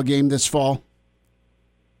football game this fall?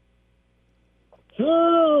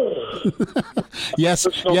 yes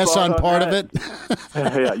on part of it.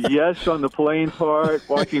 Yeah, yes on the playing part.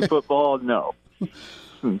 Watching football, no.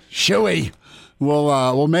 Shuey,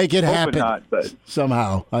 we'll make it happen not, but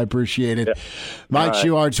somehow. I appreciate it. Yeah. Mike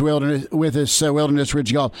Schuhart's with us, Wilderness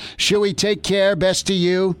Ridge Golf. Shuey, take care. Best to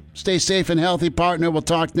you. Stay safe and healthy, partner. We'll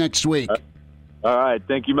talk next week. All right.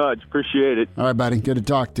 Thank you much. Appreciate it. All right, buddy. Good to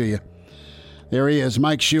talk to you. There he is,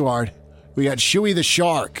 Mike Schuhart. We got Shuey the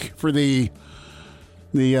Shark for the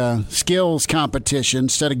skills competition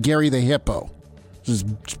instead of Gary the Hippo. This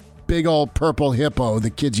big old purple hippo the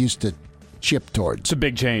kids used to chip towards. It's a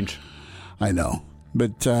big change. I know.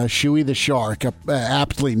 But Shuey the Shark,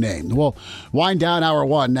 aptly named. We'll wind down hour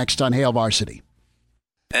one next on Hail Varsity.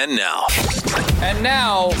 And now,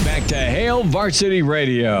 back to Hail Varsity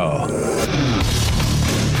Radio.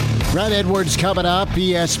 Brad Edwards coming up,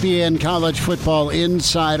 ESPN College Football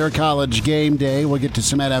Insider, College Game Day. We'll get to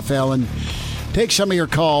some NFL and take some of your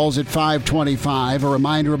calls at 5:25. A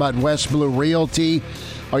reminder about West Blue Realty.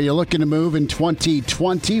 Are you looking to move in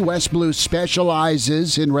 2020? West Blue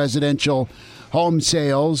specializes in residential home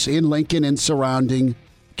sales in Lincoln and surrounding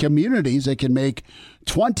communities. They can make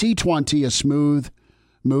 2020 a smooth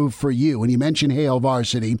move for you. When you mention Hail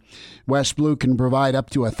Varsity, West Blue can provide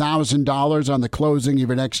up to $1,000 on the closing of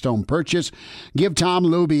your next home purchase. Give Tom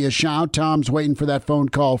Luby a shout. Tom's waiting for that phone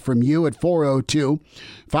call from you at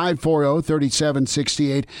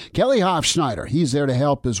 402-540-3768. Kelly Hofschneider, he's there to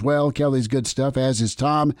help as well. Kelly's good stuff, as is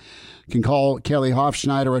Tom. You can call Kelly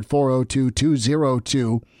Hofschneider at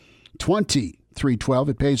 402-202-2312.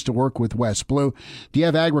 It pays to work with West Blue. Do you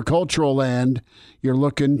have agricultural land you're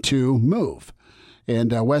looking to move?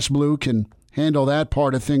 And West Blue can handle that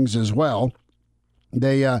part of things as well.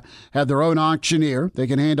 They have their own auctioneer. They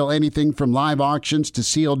can handle anything from live auctions to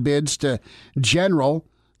sealed bids to general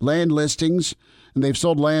land listings. And they've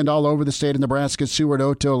sold land all over the state of Nebraska, Seward,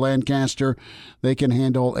 Oto, Lancaster. They can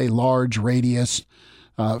handle a large radius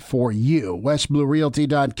for you.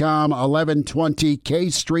 WestBlueRealty.com, 1120 K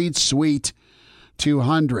Street, Suite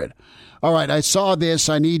 200. All right, I saw this.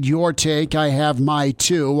 I need your take. I have my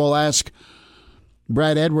two. We'll ask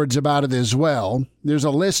Brad Edwards about it as well. There's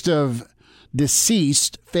a list of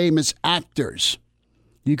deceased famous actors.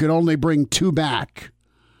 You can only bring two back.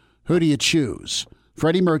 Who do you choose?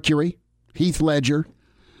 Freddie Mercury, Heath Ledger,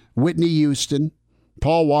 Whitney Houston,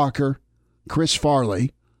 Paul Walker, Chris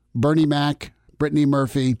Farley, Bernie Mac, Brittany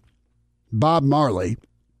Murphy, Bob Marley,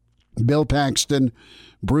 Bill Paxton,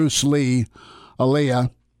 Bruce Lee,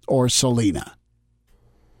 Aaliyah, or Selena.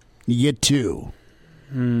 You get two.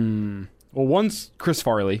 Well, one's Chris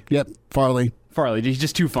Farley. Yep, Farley. He's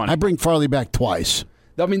just too funny. I bring Farley back twice.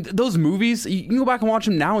 I mean, those movies, you can go back and watch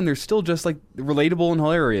them now, and they're still just, like, relatable and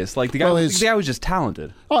hilarious. Like, the guy was just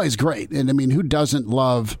talented. Oh, he's great. And, I mean, who doesn't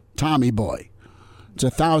love Tommy Boy? It's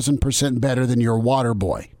 1,000% better than your Water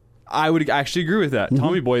Boy. I would actually agree with that. Mm-hmm.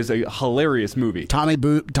 Tommy Boy is a hilarious movie. Tommy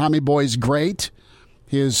Boy's great.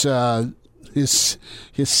 His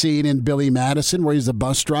scene in Billy Madison where he's a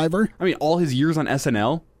bus driver. I mean, all his years on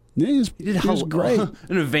SNL. Yeah, he was great.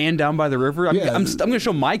 In a van down by the river. I'm going to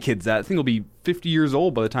show my kids that. I think they'll be 50 years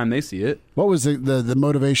old by the time they see it. What was the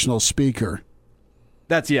motivational speaker?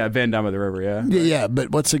 That's, van down by the river, yeah. Yeah,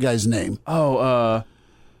 but what's the guy's name? Matt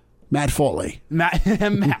Foley. Matt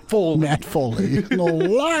Foley. Matt Foley.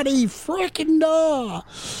 Lottie freaking da.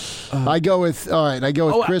 I go with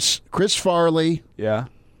Chris Farley. Yeah.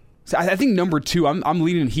 So I think number two, I'm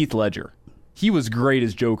leaning Heath Ledger. He was great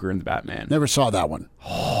as Joker in the Batman. Never saw that one.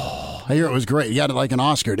 I hear it was great. He got it like an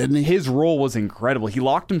Oscar, didn't he? His role was incredible. He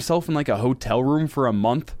locked himself in like a hotel room for a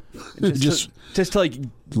month just to like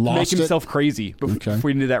make himself crazy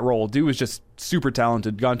before he did that role. Dude was just super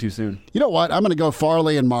talented. Gone too soon. You know what? I'm going to go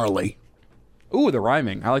Farley and Marley. Ooh, the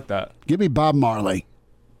rhyming. I like that. Give me Bob Marley.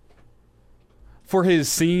 For his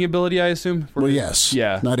singing ability, I assume? Yes.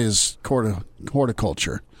 Yeah. Not his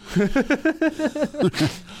horticulture.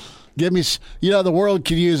 Give me, the world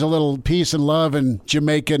could use a little peace and love and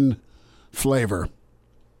Jamaican flavor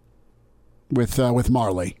with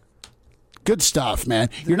Marley. Good stuff, man.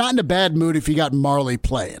 You're not in a bad mood if you got Marley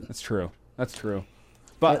playing. That's true.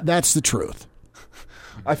 But that's the truth.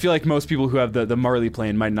 I feel like most people who have the Marley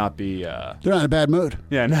playing might not be... They're not in a bad mood.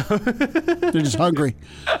 Yeah, no. They're just hungry.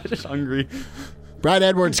 Brad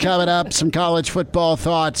Edwards coming up. Some college football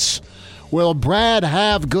thoughts. Will Brad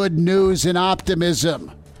have good news and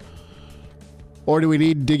optimism? Or do we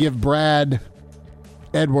need to give Brad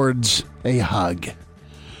Edwards a hug?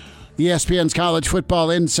 ESPN's College Football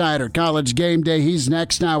Insider, College Game Day. He's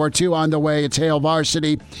next. Hour 2 on the way. It's Hail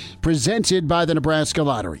Varsity, presented by the Nebraska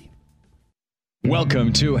Lottery.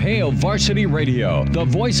 Welcome to Hail Varsity Radio, the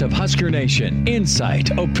voice of Husker Nation. Insight,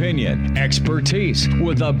 opinion, expertise,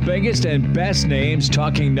 with the biggest and best names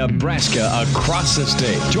talking Nebraska across the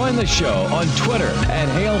state. Join the show on Twitter at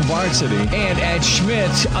Hail Varsity and at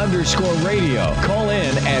Schmitz_radio. Call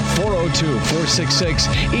in at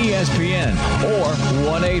 402-466-ESPN or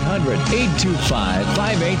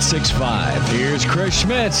 1-800-825-5865. Here's Chris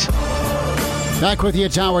Schmitz. Back with you,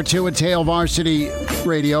 Tower 2 at Hail Varsity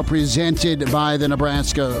Radio, presented by the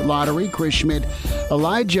Nebraska Lottery. Chris Schmidt,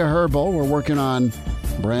 Elijah Herbal. We're working on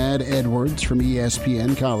Brad Edwards from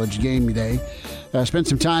ESPN, College Game Day. Spent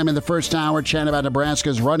some time in the first hour chatting about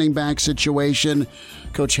Nebraska's running back situation.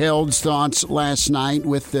 Coach Held's thoughts last night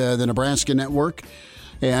with the Nebraska Network.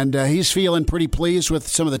 And he's feeling pretty pleased with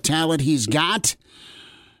some of the talent he's got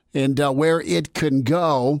and where it can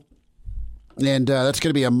go. And that's going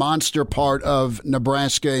to be a monster part of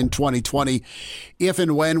Nebraska in 2020 if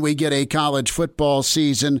and when we get a college football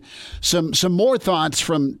season. Some more thoughts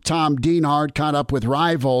from Tom Dienhart, caught up with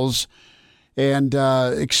Rivals, and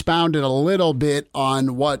expounded a little bit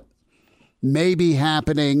on what may be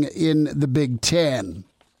happening in the Big Ten.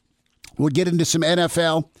 We'll get into some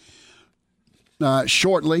NFL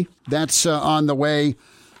shortly. That's on the way.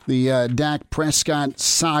 The Dak Prescott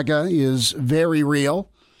saga is very real,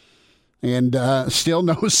 and still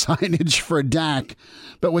no signage for Dak.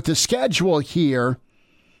 But with the schedule here,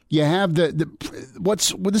 you have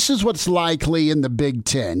this is what's likely in the Big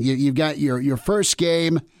Ten. You've got your first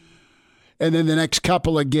game, and then the next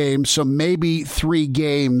couple of games. So maybe 3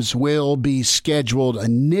 games will be scheduled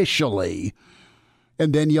initially,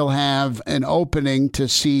 and then you'll have an opening to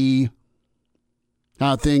see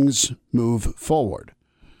how things move forward.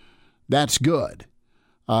 That's good.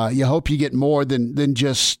 You hope you get more than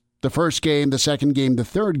just the first game, the second game, the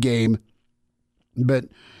third game. But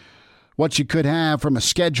what you could have from a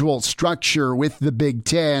schedule structure with the Big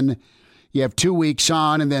Ten, you have 2 weeks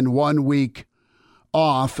on and then 1 week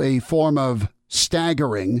off, a form of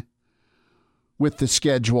staggering with the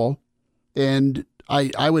schedule. And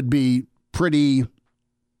I would be pretty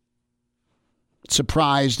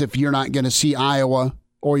surprised if you're not going to see Iowa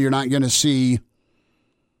or you're not going to see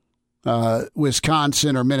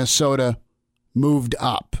Wisconsin or Minnesota moved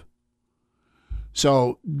up.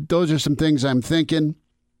 So those are some things I'm thinking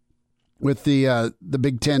with the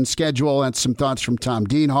Big Ten schedule. That's some thoughts from Tom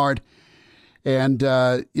Dienhart. And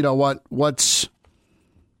you know what's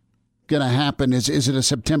going to happen is it a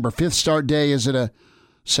September 5th start day? Is it a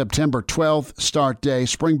September 12th start day?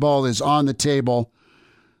 Spring ball is on the table.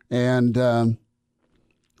 And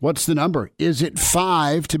what's the number? Is it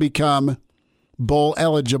 5 to become bowl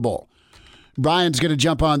eligible? Brian's going to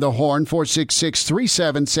jump on the horn,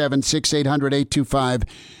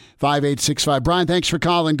 466-377-6800-825-5865. Brian, thanks for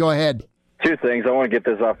calling. Go ahead. 2 things. I want to get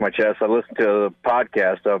this off my chest. I listened to the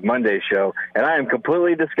podcast of Monday's show, and I am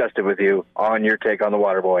completely disgusted with you on your take on the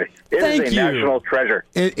Waterboy. It is a national treasure.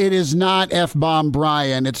 It is not F-bomb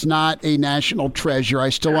Brian. It's not a national treasure. I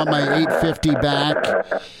still want my $8.50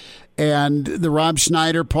 back. And the Rob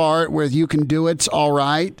Schneider part where you can do it's all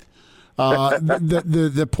right.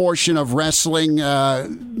 The portion of wrestling,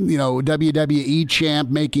 WWE champ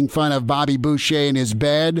making fun of Bobby Boucher in his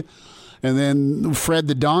bed, and then Fred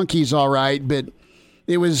the Donkey's all right, but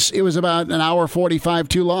it was about an hour 45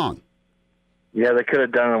 too long. Yeah, they could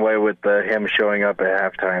have done away with him showing up at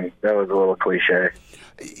halftime. That was a little cliche.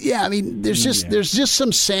 Yeah, I mean, there's just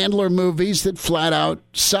some Sandler movies that flat out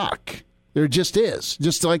suck. There just is.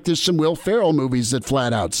 Just like there's some Will Ferrell movies that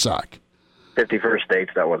flat out suck. 51st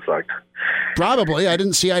Dates, that one sucked. Probably. I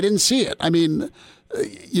didn't see it. I mean,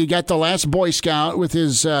 you got The Last Boy Scout with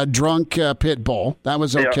his drunk pit bull. That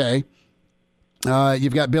was okay. Yep.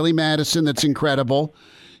 You've got Billy Madison that's incredible.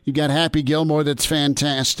 You've got Happy Gilmore that's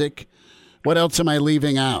fantastic. What else am I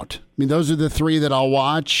leaving out? I mean, those are the 3 that I'll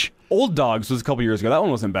watch. Old Dogs was a couple years ago. That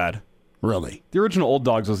one wasn't bad. Really? The original Old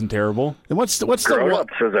Dogs wasn't terrible. And what's the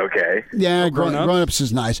Grown-Ups was okay. Yeah, Grown-Ups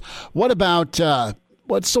is nice. What about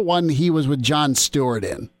what's the one he was with Jon Stewart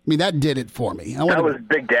in? I mean, that did it for me. That was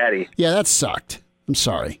Big Daddy. Yeah, that sucked. I'm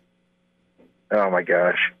sorry. Oh, my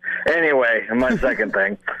gosh. Anyway, my second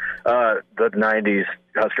thing, the 90s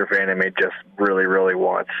Husker fan in me just really, really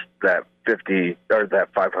wants that $50 or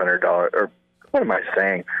that $500, or what am I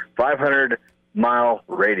saying? 500-mile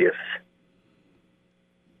radius.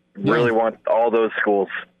 Really want all those schools,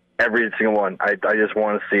 every single one. I just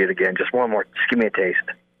want to see it again. Just one more. Just give me a taste.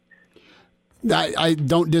 I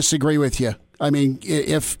don't disagree with you. I mean,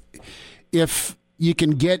 if you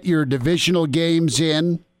can get your divisional games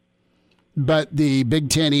in, but the Big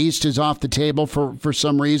Ten East is off the table for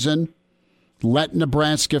some reason, let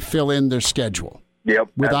Nebraska fill in their schedule. Yep.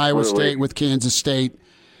 With absolutely. Iowa State, with Kansas State.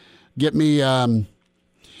 Get me a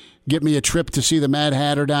trip to see the Mad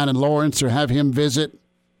Hatter down in Lawrence or have him visit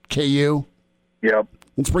KU. Yep.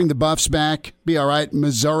 Let's bring the Buffs back. Be all right.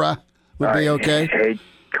 Missouri would be okay. I hate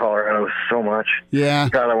Colorado so much. Yeah.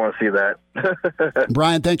 God, I want to see that.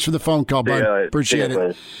 Brian, thanks for the phone call, bud. Yeah, appreciate it.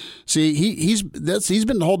 Buddy. See, he's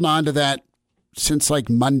been holding on to that since like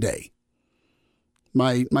Monday.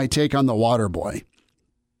 My take on the Waterboy.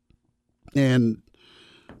 And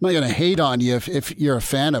I'm not going to hate on you if you're a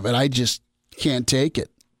fan of it. I just can't take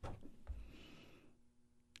it.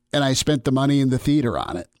 And I spent the money in the theater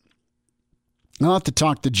on it. I'll have to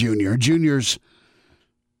talk to Junior. Junior's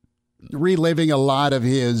reliving a lot of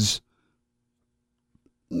his,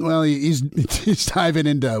 well, he's diving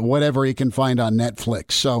into whatever he can find on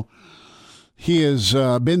Netflix. So he has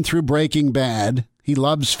been through Breaking Bad. He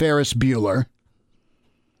loves Ferris Bueller.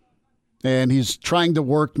 And he's trying to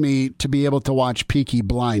work me to be able to watch Peaky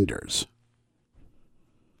Blinders.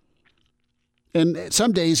 And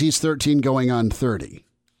some days he's 13 going on 30.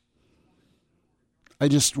 I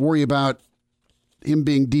just worry about him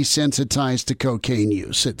being desensitized to cocaine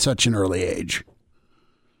use at such an early age.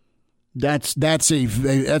 That's a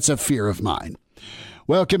fear of mine.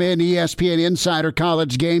 Welcome in ESPN Insider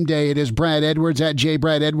College Game Day. It is Brad Edwards at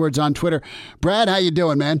 @JBradEdwards on Twitter. Brad, how you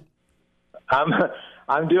doing, man?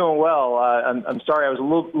 I'm doing well. I'm sorry I was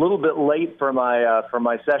a little bit late for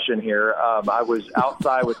my session here. I was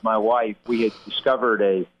outside with my wife. We had discovered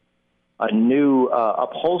a new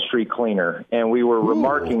upholstery cleaner, and we were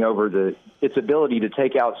remarking over its ability to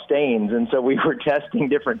take out stains. And so we were testing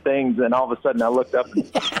different things, and all of a sudden I looked up and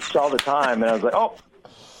saw the time, and I was like, oh,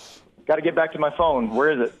 got to get back to my phone. Where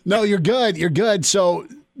is it? No, you're good. You're good. So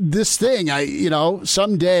this thing,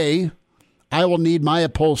 someday I will need my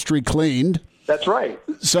upholstery cleaned. That's right.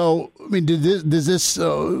 So, I mean, does this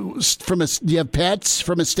do you have pets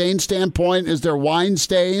from a stain standpoint? Is there wine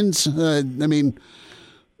stains? Does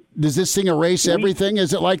this thing erase everything?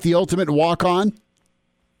 Is it like the ultimate walk-on?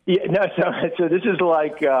 Yeah, no. So this is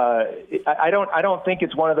like I don't think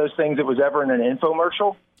it's one of those things that was ever in an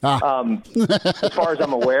infomercial. As far as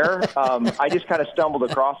I'm aware, I just kind of stumbled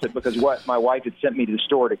across it because what my wife had sent me to the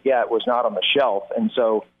store to get was not on the shelf, and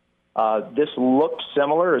so this looked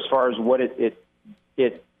similar as far as what it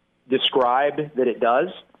described that it does.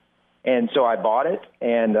 And so I bought it,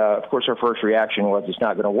 and of course our first reaction was it's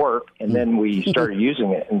not going to work. And then we started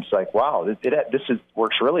using it, and it's like, wow, this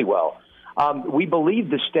works really well. We believe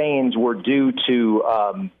the stains were due to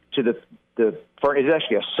it's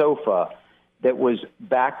actually a sofa that was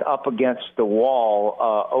back up against the wall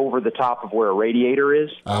over the top of where a radiator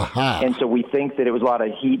is. Uh-huh. And so we think that it was a lot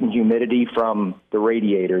of heat and humidity from the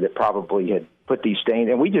radiator that probably had put these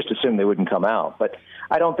stains, and we just assumed they wouldn't come out. But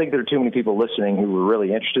I don't think there are too many people listening who were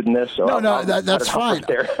really interested in this. So that's fine.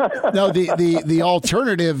 No, the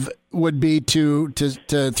alternative would be to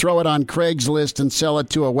throw it on Craigslist and sell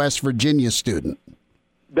it to a West Virginia student.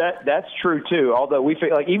 That's true too. Although we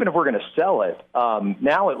feel like even if we're going to sell it,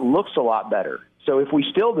 now it looks a lot better. So if we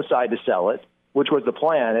still decide to sell it, which was the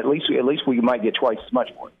plan, at least we might get twice as much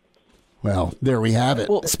for it. Well, there we have it.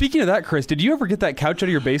 Well, speaking of that, Chris, did you ever get that couch out of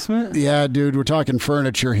your basement? Yeah, dude, we're talking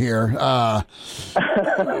furniture here. My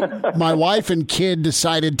wife and kid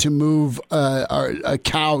decided to move a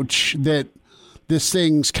couch that this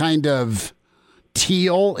thing's kind of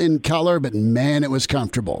teal in color, but man, it was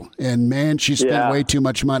comfortable. And man, she spent way too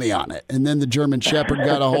much money on it. And then the German Shepherd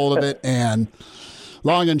got a hold of it, and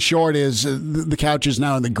long and short is the couch is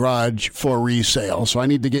now in the garage for resale. So I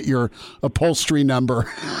need to get your upholstery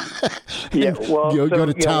number. Yeah, well, go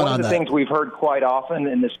to town one of the things we've heard quite often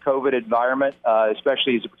in this COVID environment,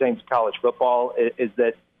 especially as it pertains to college football, is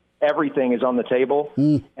that everything is on the table,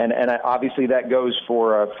 and obviously that goes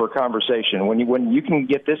for conversation. When you can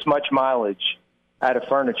get this much mileage out of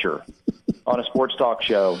furniture on a sports talk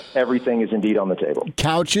show, everything is indeed on the table.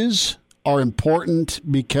 Couches are important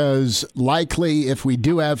because likely if we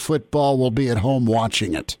do have football, we'll be at home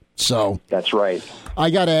watching it. So that's right.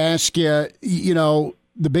 I got to ask you,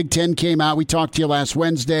 the Big Ten came out. We talked to you last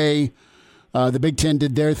Wednesday. The Big Ten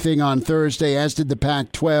did their thing on Thursday, as did the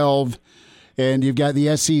Pac-12. And you've got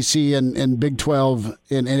the SEC and Big 12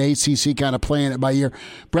 and ACC kind of playing it by ear.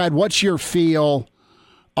 Brad, what's your feel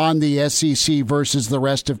on the SEC versus the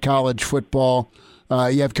rest of college football?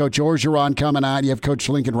 You have Coach Orgeron coming out. You have Coach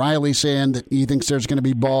Lincoln Riley saying that he thinks there's going to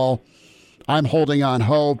be ball. I'm holding on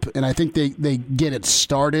hope, and I think they get it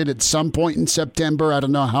started at some point in September. I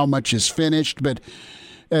don't know how much is finished, but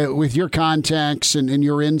with your contacts and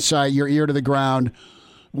your insight, your ear to the ground,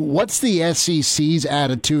 what's the SEC's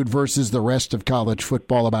attitude versus the rest of college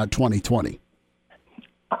football about 2020?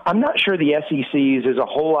 I'm not sure the SEC's is a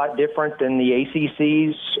whole lot different than the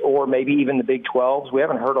ACC's or maybe even the Big 12's. We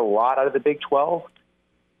haven't heard a lot out of the Big 12.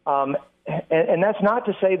 And that's not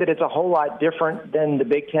to say that it's a whole lot different than the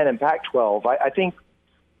Big 10 and Pac-12. I think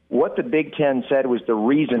what the Big 10 said was the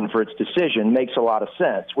reason for its decision makes a lot of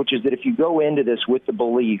sense, which is that if you go into this with the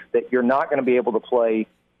belief that you're not going to be able to play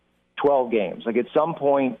 12 games, like at some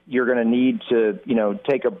point you're going to need to,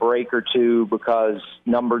 take a break or two because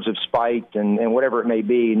numbers have spiked and whatever it may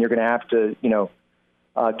be, and you're going to have to,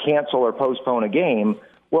 cancel or postpone a game.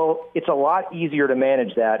 Well, it's a lot easier to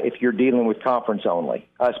manage that if you're dealing with conference only,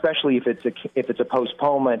 especially if it's a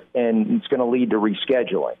postponement and it's going to lead to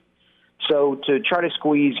rescheduling. So to try to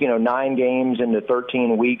squeeze, 9 games into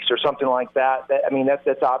 13 weeks or something like that,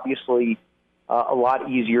 that's obviously a lot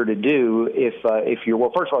easier to do if you're,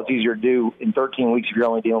 well, first of all, it's easier to do in 13 weeks if you're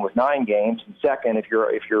only dealing with 9 games. And second, if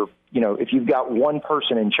you've got one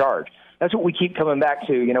person in charge. That's what we keep coming back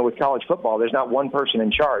to, with college football. There's not one person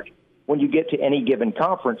in charge. When you get to any given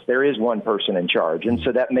conference, there is one person in charge. And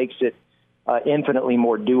so that makes it infinitely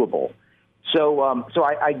more doable. So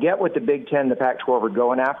I get what the Big Ten, the Pac-12 are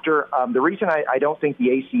going after. The reason I don't think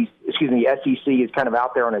the SEC is kind of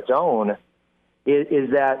out there on its own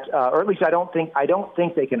is that, or at least I don't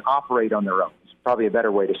think they can operate on their own. It's probably a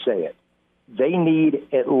better way to say it. They need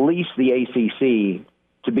at least the ACC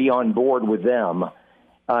to be on board with them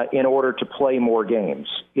in order to play more games.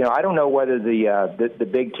 I don't know whether the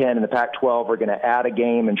Big Ten and the Pac-12 are going to add a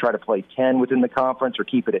game and try to play 10 within the conference or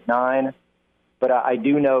keep it at 9. But I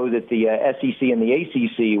do know that the SEC and the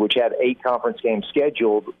ACC, which have 8 conference games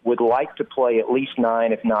scheduled, would like to play at least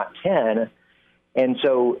 9, if not 10. And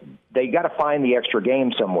so they got to find the extra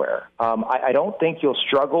game somewhere. I don't think you'll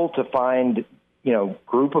struggle to find,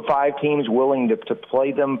 group of 5 teams willing to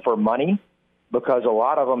play them for money, because a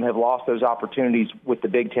lot of them have lost those opportunities with the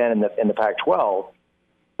Big Ten and the Pac-12.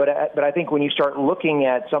 But I think when you start looking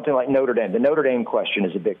at something like Notre Dame, the Notre Dame question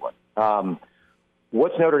is a big one.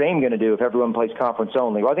 What's Notre Dame going to do if everyone plays conference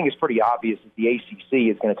only? Well, I think it's pretty obvious that the ACC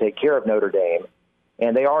is going to take care of Notre Dame,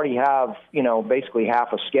 and they already have, basically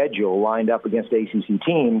half a schedule lined up against ACC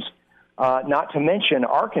teams. Not to mention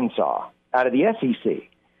Arkansas out of the SEC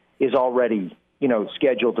is already,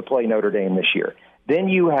 scheduled to play Notre Dame this year. Then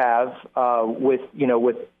you have with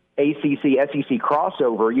ACC SEC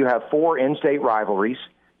crossover, you have 4 in-state rivalries.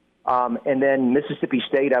 And then Mississippi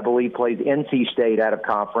State, I believe, plays NC State out of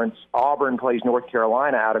conference. Auburn plays North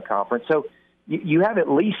Carolina out of conference. So you have at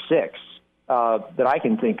least 6 that I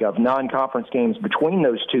can think of non-conference games between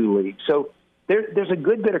those 2 leagues. So there's a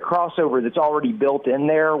good bit of crossover that's already built in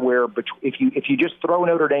there. Where if you just throw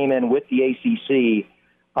Notre Dame in with the ACC,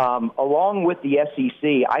 along with the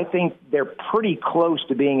SEC, I think they're pretty close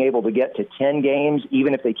to being able to get to 10 games,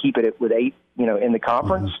 even if they keep it with 8, in the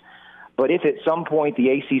conference. Mm-hmm. But if at some point the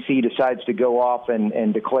ACC decides to go off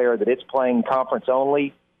and declare that it's playing conference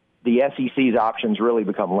only, the SEC's options really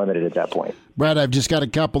become limited at that point. Brad, I've just got a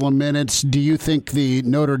couple of minutes. Do you think the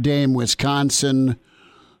Notre Dame-Wisconsin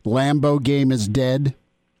Lambeau game is dead?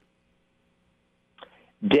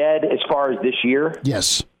 Dead as far as this year?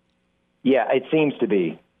 Yes. Yeah, it seems to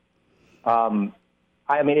be.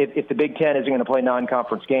 If the Big Ten isn't going to play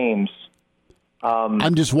non-conference games,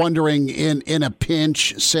 I'm just wondering, in a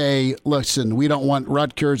pinch, say, listen, we don't want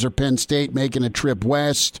Rutgers or Penn State making a trip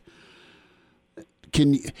west.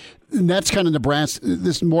 And that's kind of Nebraska.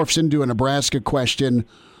 This morphs into a Nebraska question.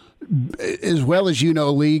 As well as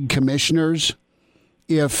league commissioners,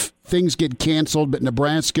 if things get canceled, but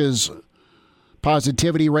Nebraska's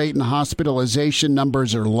positivity rate and hospitalization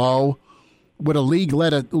numbers are low, would a league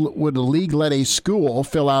let a school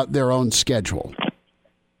fill out their own schedule?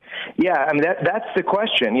 Yeah, that's the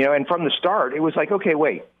question, and from the start, it was like, okay,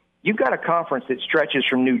 wait, you've got a conference that stretches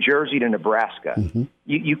from New Jersey to Nebraska. Mm-hmm.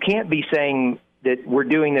 You can't be saying that we're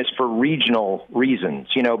doing this for regional reasons,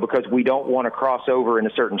 because we don't want to cross over into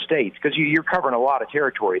certain states, because you're covering a lot of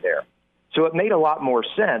territory there. So it made a lot more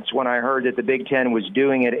sense when I heard that the Big Ten was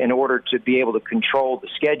doing it in order to be able to control the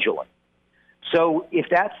scheduling. So if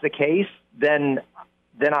that's the case, then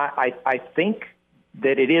I think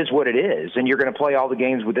that it is what it is, and you're going to play all the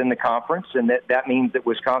games within the conference, and that means that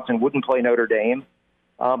Wisconsin wouldn't play Notre Dame.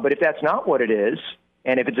 But if that's not what it is,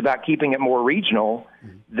 and if it's about keeping it more regional,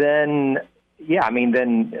 then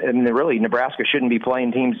really Nebraska shouldn't be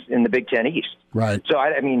playing teams in the Big Ten East. Right. So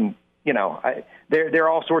there are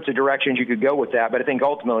all sorts of directions you could go with that, but I think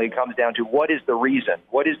ultimately it comes down to what is the reason?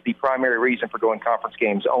 What is the primary reason for going conference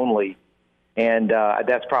games only? And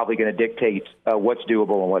that's probably going to dictate what's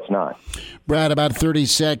doable and what's not. Brad, about 30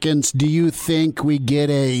 seconds. Do you think we get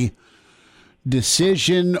a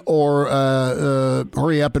decision or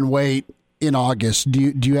hurry up and wait in August?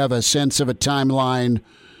 Do you have a sense of a timeline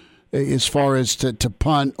as far as to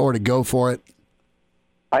punt or to go for it?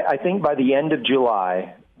 I think by the end of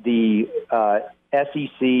July, the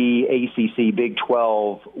SEC, ACC, Big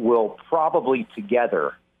 12 will probably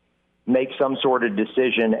together make some sort of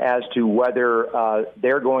decision as to whether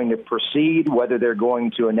they're going to proceed, whether they're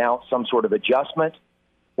going to announce some sort of adjustment,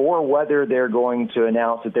 or whether they're going to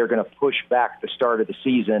announce that they're going to push back the start of the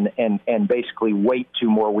season and basically wait 2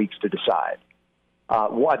 more weeks to decide.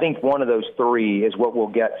 I think one of those 3 is what we'll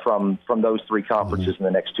get from those 3 conferences in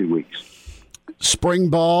the next 2 weeks. Spring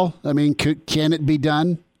ball, can it be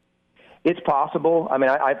done? It's possible.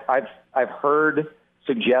 I've heard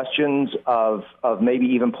suggestions of maybe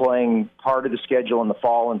even playing part of the schedule in the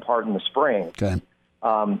fall and part in the spring. Okay.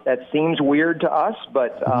 That seems weird to us,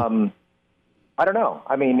 but I don't know.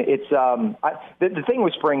 It's the thing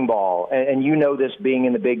with spring ball, and this being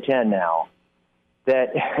in the Big Ten now,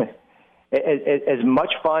 that as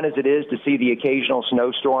much fun as it is to see the occasional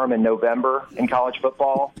snowstorm in November in college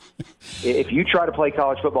football, if you try to play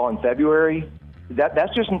college football in February,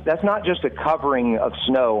 that's not just a covering of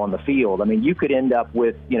snow on the field. You could end up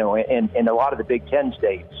with, in a lot of the Big Ten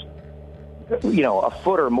states, a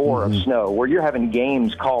foot or more of snow, where you're having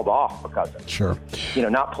games called off because of it. Sure.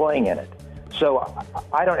 Not playing in it. So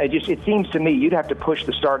I don't. It seems to me you'd have to push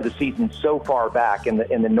the start of the season so far back in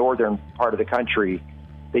the northern part of the country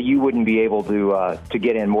that you wouldn't be able to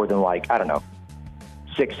get in more than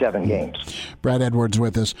 6-7 games. Brad Edwards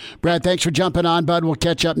with us. Brad, thanks for jumping on, bud. We'll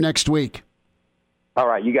catch up next week. All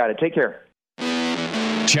right, you got it. Take care.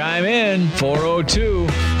 Chime in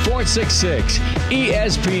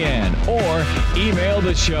 402-466-ESPN or email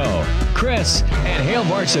the show,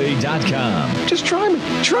 Chris@HailVarsity.com. Just try me.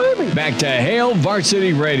 Try me. Back to Hail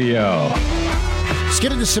Varsity Radio. Let's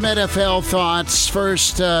get into some NFL thoughts.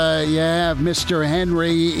 First, you have Mr.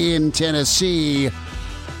 Henry in Tennessee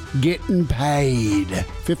getting paid.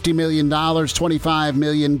 $50 million, $25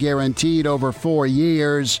 million guaranteed over 4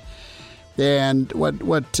 years. And what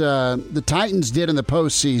the Titans did in the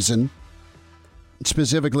postseason,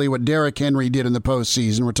 specifically what Derrick Henry did in the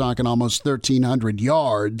postseason, we're talking almost 1,300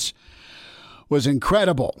 yards, was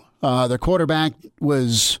incredible. The quarterback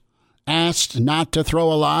was asked not to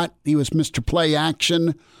throw a lot. He was Mr. Play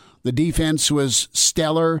Action. The defense was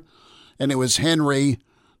stellar, and it was Henry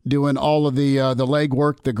doing all of the leg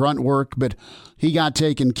work, the grunt work, but he got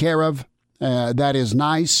taken care of. That is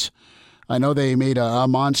nice. I know they made a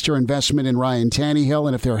monster investment in Ryan Tannehill,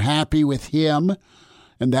 and if they're happy with him,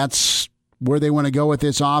 and that's where they want to go with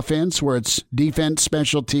this offense, where it's defense,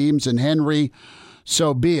 special teams, and Henry,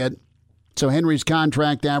 so be it. So Henry's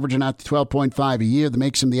contract averaging out to $12.5 a year. That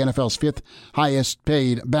makes him the NFL's 5th highest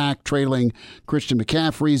paid back, trailing Christian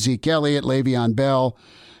McCaffrey, Zeke Elliott, Le'Veon Bell,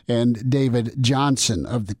 and David Johnson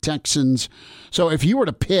of the Texans. So if you were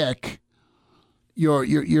to pick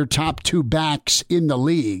your top 2 backs in the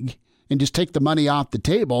league and just take the money off the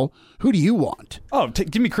table, who do you want? Oh,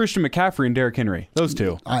 give me Christian McCaffrey and Derrick Henry. Those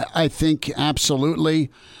two. I think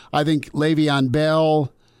absolutely. I think Le'Veon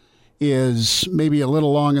Bell is maybe a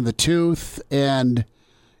little long in the tooth, and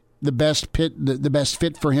the best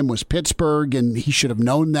fit for him was Pittsburgh, and he should have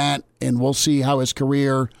known that, and we'll see how his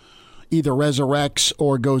career either resurrects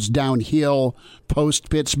or goes downhill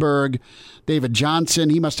post-Pittsburgh. David Johnson,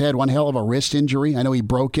 he must have had one hell of a wrist injury. I know he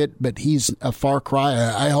broke it, but he's a far cry.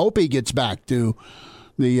 I hope he gets back to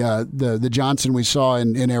the Johnson we saw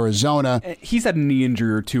in Arizona. He's had a knee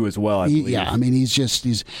injury or two as well, I believe. Yeah, I mean,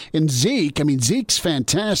 he's in Zeke. I mean, Zeke's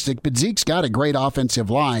fantastic, but Zeke's got a great offensive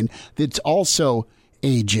line that's also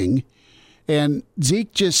aging. And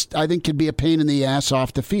Zeke just, I think, could be a pain in the ass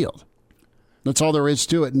off the field. That's all there is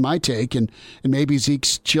to it in my take, and maybe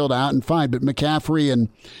Zeke's chilled out and fine, but McCaffrey and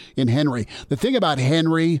Henry. The thing about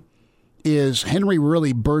Henry is Henry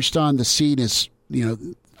really burst on the scene his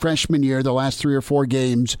freshman year, the last 3 or 4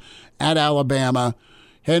 games at Alabama.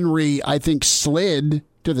 Henry, I think, slid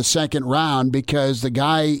to the second round because the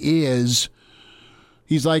guy he's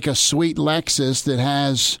like a sweet Lexus that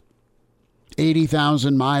has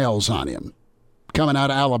 80,000 miles on him, coming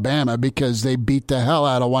out of Alabama because they beat the hell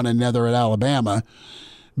out of one another at Alabama.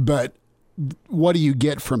 But what do you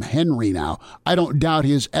get from Henry now? I don't doubt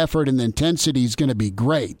his effort and the intensity is going to be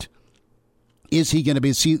great. Is he going to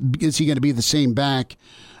be the same back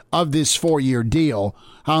of this 4-year deal?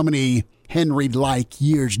 How many Henry-like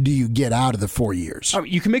years do you get out of the 4 years?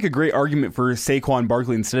 You can make a great argument for Saquon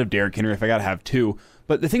Barkley instead of Derrick Henry if I got to have 2.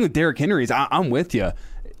 But the thing with Derrick Henry is I'm with you.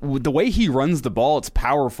 The way he runs the ball, it's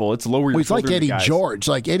powerful. It's lower. He's like Eddie George.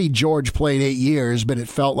 Like Eddie George played 8 years, but it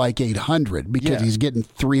felt like 800 because he's getting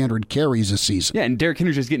 300 carries a season. Yeah, and Derrick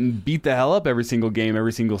Henry's just getting beat the hell up every single game,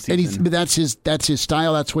 every single season. But that's his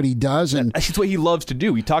style. That's what he does, and that's what he loves to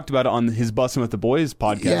do. We talked about it on his Bussin' with the Boys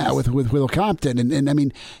podcast. Yeah, with Will Compton, and I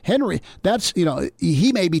mean Henry. That's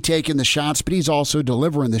he may be taking the shots, but he's also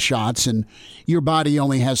delivering the shots, and your body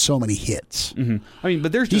only has so many hits. Mm-hmm. I mean,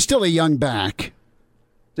 but he's still a young back.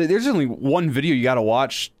 There's only one video you got to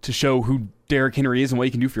watch to show who Derrick Henry is and what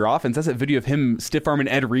he can do for your offense. That's that video of him stiff-arming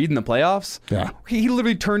Ed Reed in the playoffs. Yeah. He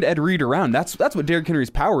literally turned Ed Reed around. That's what Derrick Henry's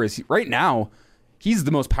power is. Right now, he's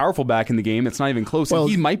the most powerful back in the game. It's not even close. Well,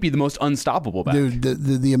 and he might be the most unstoppable back. Dude,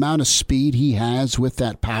 the amount of speed he has with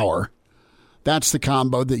that power, that's the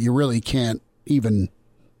combo that you really can't even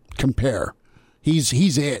compare. He's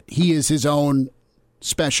it. He is his own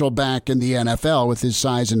special back in the NFL with his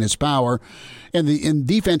size and his power. And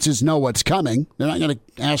defenses know what's coming. They're not going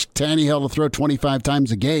to ask Tannehill to throw 25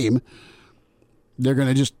 times a game. They're going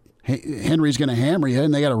to just, Henry's going to hammer you,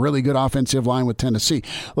 and they got a really good offensive line with Tennessee.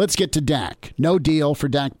 Let's get to Dak. No deal for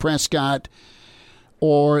Dak Prescott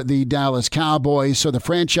or the Dallas Cowboys. So the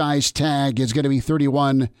franchise tag is going to be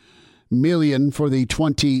 $31 million for the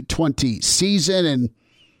 2020 season, and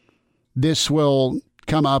this will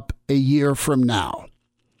come up a year from now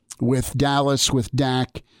with Dallas, with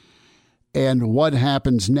Dak And what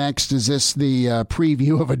happens next? Is this the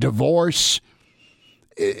preview of a divorce?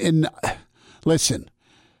 And listen,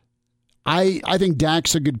 I think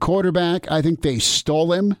Dak's a good quarterback. I think they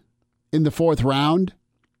stole him in the 4th round.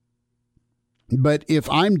 But if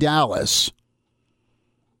I'm Dallas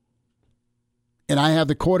and I have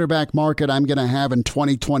the quarterback market I'm going to have in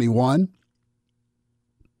 2021,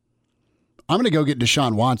 I'm going to go get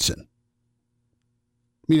Deshaun Watson.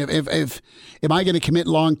 I mean, if am I going to commit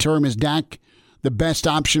long term? Is Dak the best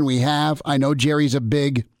option we have? I know Jerry's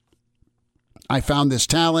I found this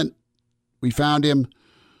talent. We found him.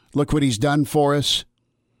 Look what he's done for us.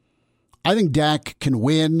 I think Dak can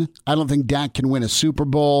win. I don't think Dak can win a Super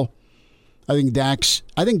Bowl. I think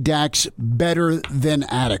Dak's better than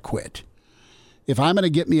adequate. If I'm going to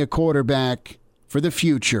get me a quarterback for the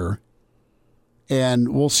future, and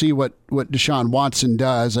we'll see what Deshaun Watson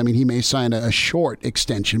does. I mean, he may sign a short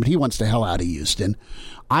extension, but he wants the hell out of Houston.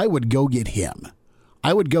 I would go get him.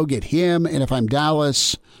 And if I'm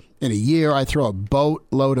Dallas, in a year, I throw a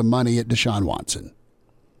boatload of money at Deshaun Watson.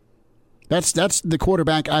 That's the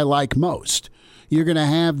quarterback I like most. You're going to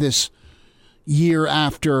have this year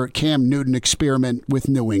after Cam Newton experiment with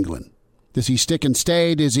New England. Does he stick and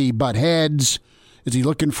stay? Does he butt heads? Is he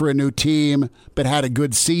looking for a new team but had a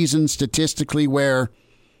good season statistically where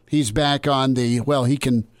he's back on he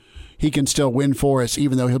can still win for us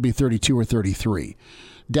even though he'll be 32 or 33.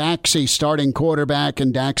 Dak's a starting quarterback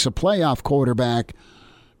and Dak's a playoff quarterback,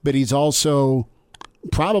 but he's also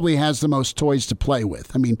probably has the most toys to play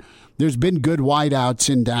with. I mean, there's been good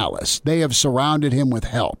wideouts in Dallas. They have surrounded him with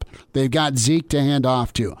help. They've got Zeke to hand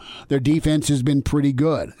off to. Their defense has been pretty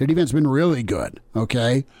good. Their defense has been really good,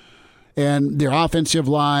 okay? And their offensive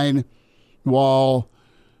line, while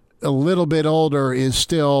a little bit older, is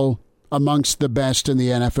still amongst the best in the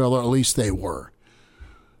NFL, or at least they were.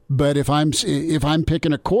 But if I'm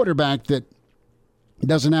picking a quarterback that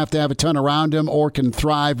doesn't have to have a ton around him or can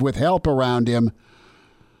thrive with help around him,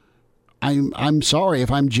 I'm sorry.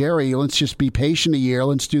 If I'm Jerry, let's just be patient a year.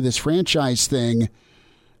 Let's do this franchise thing,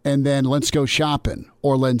 and then let's go shopping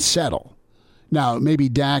or let's settle. Now, maybe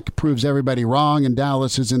Dak proves everybody wrong and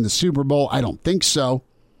Dallas is in the Super Bowl. I don't think so.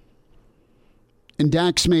 And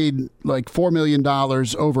Dak's made like $4 million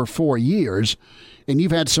over 4 years, and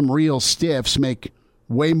you've had some real stiffs make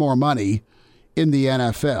way more money in the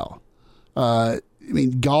NFL. I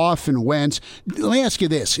mean, Goff and Wentz. Let me ask you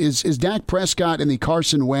this. Is Dak Prescott in the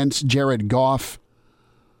Carson Wentz, Jared Goff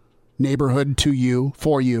neighborhood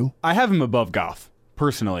for you? I have him above Goff,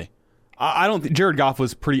 personally. I don't think Jared Goff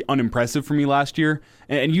was pretty unimpressive for me last year,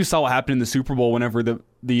 and you saw what happened in the Super Bowl whenever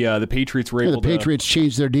the Patriots were able to. The Patriots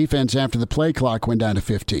changed their defense after the play clock went down to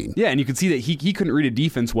 15. Yeah, and you could see that he couldn't read a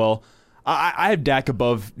defense well. I have Dak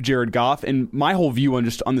above Jared Goff, and my whole view on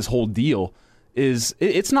this whole deal is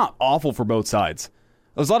it's not awful for both sides.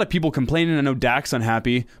 There's a lot of people complaining. I know Dak's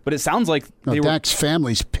unhappy, but it sounds like Dak's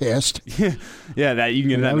family's pissed. Yeah, that you can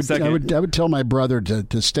get that in a second. I would tell my brother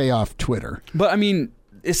to stay off Twitter. But I mean,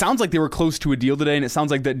 it sounds like they were close to a deal today, and it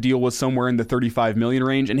sounds like that deal was somewhere in the $35 million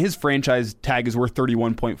range, and his franchise tag is worth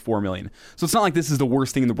 $31.4 million. So it's not like this is the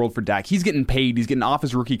worst thing in the world for Dak. He's getting paid. He's getting off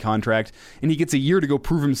his rookie contract, and he gets a year to go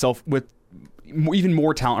prove himself with even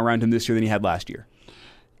more talent around him this year than he had last year.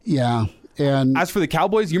 Yeah. And as for the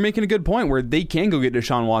Cowboys, you're making a good point where they can go get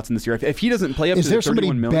Deshaun Watson this year. If he doesn't play up to the $31 million. Is there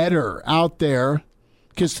somebody better out there?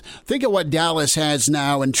 Because think of what Dallas has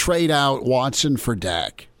now and trade out Watson for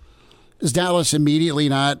Dak. Is Dallas immediately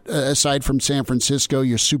not, aside from San Francisco,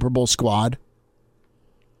 your Super Bowl squad?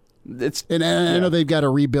 I know they've got to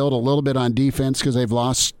rebuild a little bit on defense because they've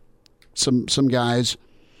lost some guys.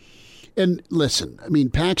 And listen, I mean,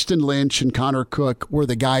 Paxton Lynch and Connor Cook were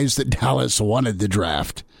the guys that Dallas wanted to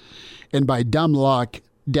draft. And by dumb luck,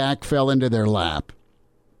 Dak fell into their lap.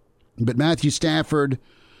 But Matthew Stafford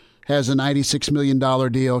has a $96 million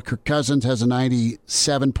deal. Kirk Cousins has a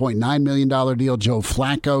 $97.9 million deal. Joe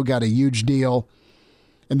Flacco got a huge deal.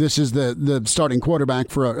 And this is the starting quarterback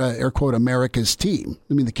for, air quote, America's team.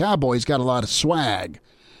 I mean, the Cowboys got a lot of swag.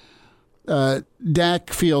 Dak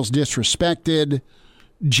feels disrespected.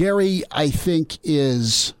 Jerry, I think,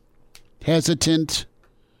 is hesitant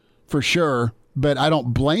for sure, but I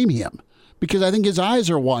don't blame him because I think his eyes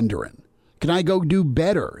are wandering. Can I go do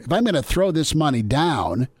better? If I'm going to throw this money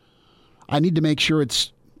down, I need to make sure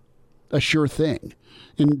it's a sure thing.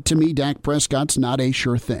 And to me, Dak Prescott's not a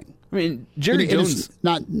sure thing. I mean, Jerry Jones,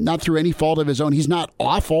 not through any fault of his own. He's not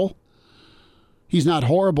awful. He's not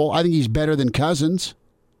horrible. I think he's better than Cousins.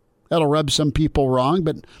 That'll rub some people wrong,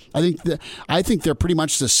 but I think they're pretty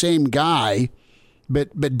much the same guy,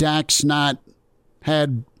 but Dak's not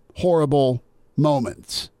had horrible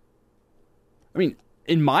moments. I mean,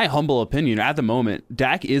 in my humble opinion, at the moment,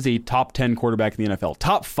 Dak is a top 10 quarterback in the NFL.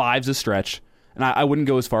 Top 5's a stretch, and I wouldn't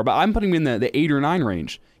go as far, but I'm putting him in the 8 or 9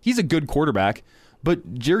 range. He's a good quarterback,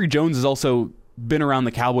 but Jerry Jones has also been around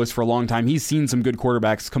the Cowboys for a long time. He's seen some good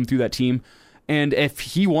quarterbacks come through that team, and if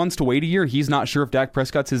he wants to wait a year, he's not sure if Dak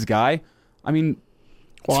Prescott's his guy. I mean,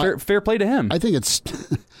 fair play to him. I think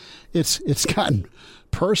it's gotten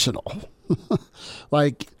personal.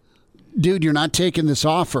 Like, dude, you're not taking this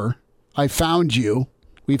offer. I found you.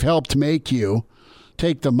 We've helped make you.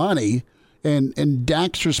 Take the money. And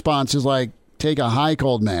Dak's response is like, take a hike,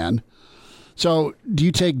 old man. So do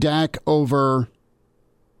you take Dak over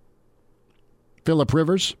Phillip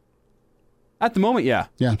Rivers? At the moment, yeah.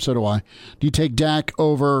 Yeah, so do I. Do you take Dak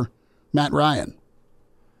over Matt Ryan?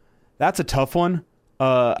 That's a tough one.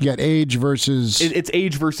 You got age versus... It's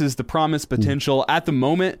age versus the promise potential. At the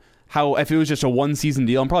moment, if it was just a one-season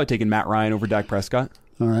deal, I'm probably taking Matt Ryan over Dak Prescott.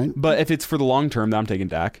 All right. But if it's for the long term, then I'm taking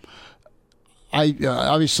Dak.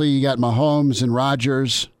 Obviously, you got Mahomes and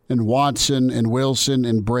Rodgers and Watson and Wilson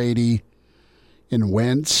and Brady and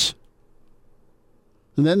Wentz.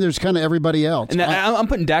 And then there's kind of everybody else. And I'm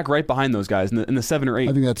putting Dak right behind those guys in the 7 or 8.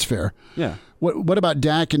 I think that's fair. Yeah. What about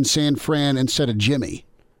Dak in San Fran instead of Jimmy?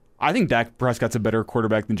 I think Dak Prescott's a better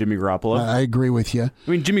quarterback than Jimmy Garoppolo. I agree with you.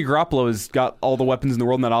 I mean, Jimmy Garoppolo has got all the weapons in the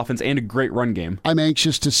world in that offense and a great run game. I'm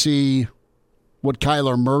anxious to see what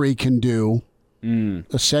Kyler Murray can do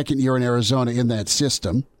a second year in Arizona in that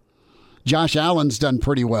system. Josh Allen's done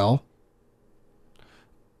pretty well.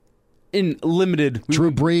 In limited...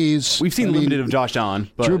 Drew Brees. We've seen limited of Josh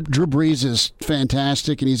Allen. But Drew Brees is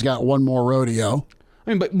fantastic, and he's got one more rodeo. I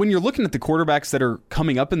mean, but when you're looking at the quarterbacks that are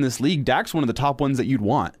coming up in this league, Dak's one of the top ones that you'd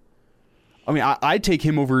want. I mean, I'd take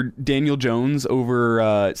him over Daniel Jones,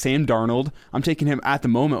 over Sam Darnold. I'm taking him at the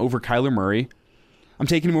moment over Kyler Murray. I'm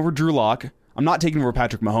taking him over Drew Lock. I'm not taking him over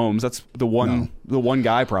Patrick Mahomes. That's the one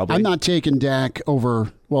guy probably. I'm not taking Dak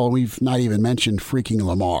over, well, we've not even mentioned freaking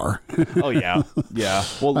Lamar. Oh, yeah. Yeah.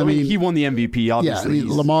 Well, I mean, he won the MVP, obviously.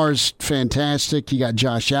 Yeah, Lamar's fantastic. You got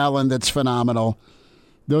Josh Allen that's phenomenal.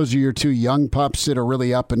 Those are your two young pups that are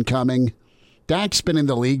really up and coming. Dak's been in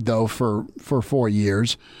the league, though, for 4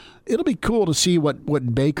 years. It'll be cool to see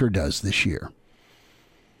what Baker does this year,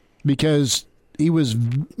 because he was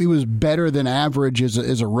better than average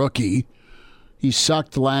as a rookie. He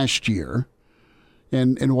sucked last year,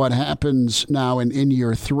 and what happens now in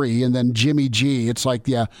year 3, and then Jimmy G. It's like,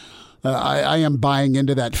 I am buying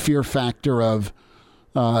into that fear factor of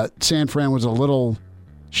San Fran was a little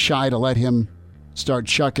shy to let him start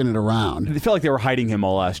chucking it around. They felt like they were hiding him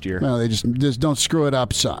all last year. Well, they just don't screw it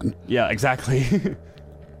up, son. Yeah, exactly.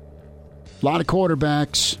 A lot of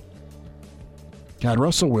quarterbacks. God,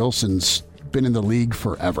 Russell Wilson's been in the league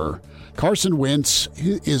forever. Carson Wentz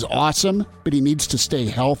is awesome, but he needs to stay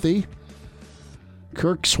healthy.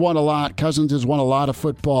 Kirk's won a lot. Cousins has won a lot of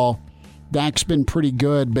football. Dak's been pretty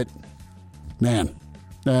good, but, man,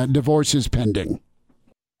 divorce is pending.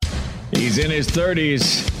 He's in his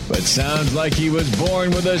 30s, but sounds like he was born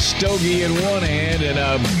with a stogie in one hand and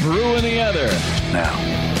a brew in the other. Now,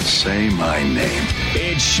 say my name.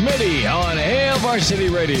 It's Schmitty on Hail Varsity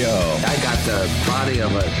Radio. I got the body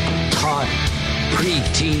of a taut,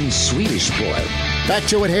 preteen Swedish boy. Back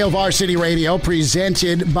to it, Hail Varsity Radio,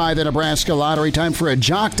 presented by the Nebraska Lottery. Time for a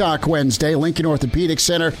Jock Doc Wednesday. Lincoln Orthopedic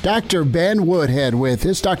Center. Dr. Ben Woodhead with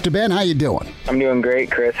us. Dr. Ben, how you doing? I'm doing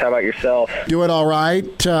great, Chris. How about yourself? Doing all right.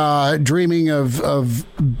 Dreaming of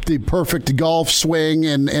the perfect golf swing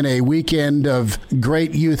and a weekend of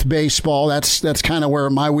great youth baseball. That's kind of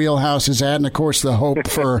where my wheelhouse is at. And, of course, the hope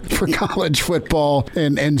for college football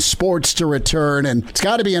and sports to return. And it's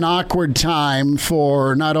got to be an awkward time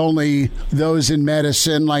for not only those in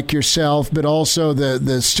medicine like yourself, but also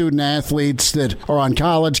the student athletes that are on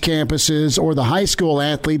college campuses, or the high school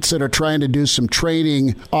athletes that are trying to do some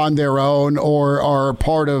training on their own or are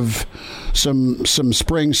part of some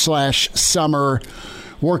spring/summer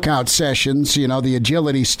workout sessions, the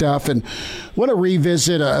agility stuff. And want to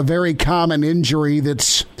revisit a very common injury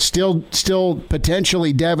that's still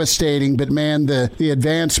potentially devastating, but man, the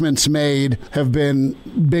advancements made have been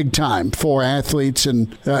big time for athletes.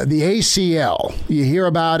 And the ACL, you hear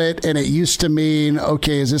about it, and it used to mean,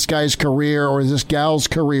 okay, is this guy's career or is this gal's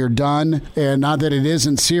career done? And not that it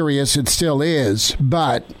isn't serious, it still is,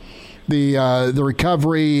 but the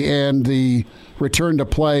recovery and the return to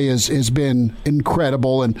play has been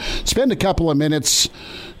incredible. And spend a couple of minutes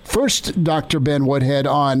first, Dr. Ben Woodhead,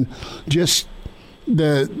 on just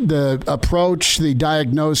the approach, the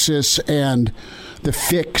diagnosis, and the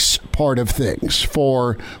fix part of things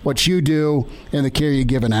for what you do and the care you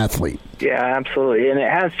give an athlete. Yeah, absolutely. And it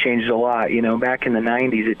has changed a lot. Back in the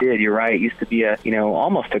 90s, it did. You're right. It used to be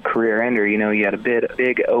almost a career ender. You had a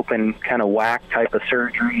big open kind of whack type of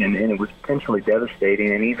surgery, and it was potentially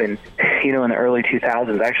devastating. And even, in the early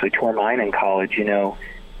 2000s, I actually tore mine in college,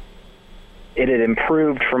 It had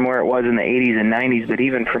improved from where it was in the 80s and 90s, but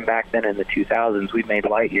even from back then in the 2000s, we've made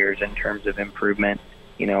light years in terms of improvement,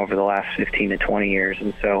 over the last 15 to 20 years.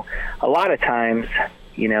 And so a lot of times,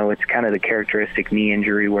 it's kind of the characteristic knee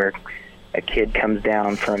injury where a kid comes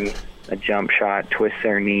down from a jump shot, twists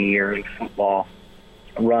their knee, or in football,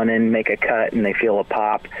 run in, make a cut, and they feel a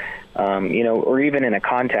pop, or even in a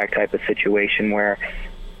contact type of situation where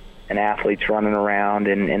an athlete's running around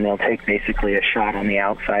and they'll take basically a shot on the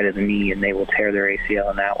outside of the knee and they will tear their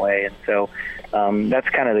ACL in that way. And so that's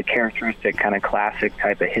kind of the characteristic, kind of classic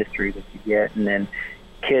type of history that you get. And then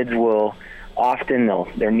kids will often,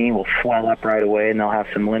 their knee will swell up right away and they'll have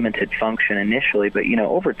some limited function initially. But,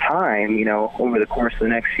 over time, over the course of the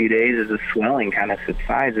next few days as the swelling kind of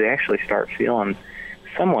subsides, they actually start feeling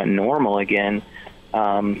somewhat normal again.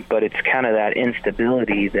 But it's kind of that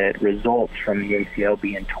instability that results from the ACL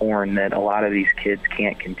being torn that a lot of these kids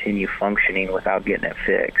can't continue functioning without getting it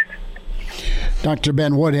fixed. Dr.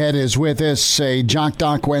 Ben Woodhead is with us, a Jock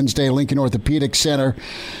Doc Wednesday, Lincoln Orthopedic Center.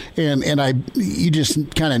 And you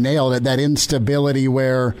just kind of nailed it, that instability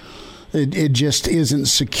where it just isn't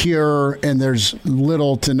secure and there's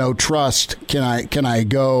little to no trust. Can I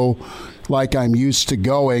go like I'm used to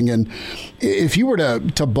going? And if you were to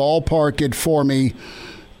ballpark it for me,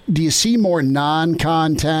 do you see more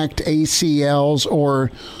non-contact ACLs,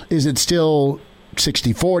 or is it still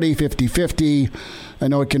 60-40, 50-50? I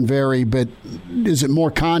know it can vary, but is it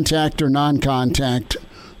more contact or non-contact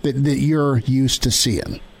that you're used to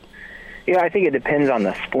seeing? Yeah, I think it depends on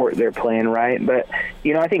the sport they're playing, right? But,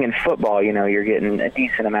 I think in football, you're getting a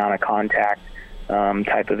decent amount of contact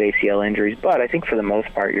type of ACL injuries. But I think for the most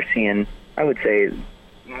part, you're seeing, I would say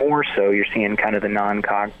more so, you're seeing kind of the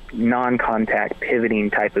non-contact pivoting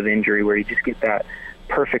type of injury where you just get that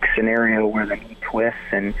perfect scenario where the knee twists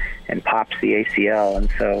and pops the ACL. And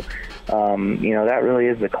so, that really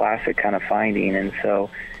is the classic kind of finding. And so,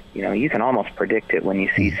 you can almost predict it when you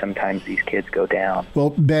see sometimes these kids go down. Well,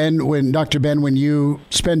 Dr. Ben, when you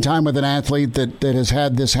spend time with an athlete that has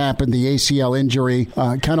had this happen, the ACL injury,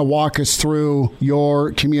 kind of walk us through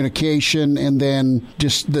your communication and then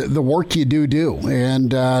just the work you do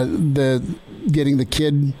and the getting the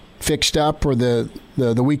kid fixed up or the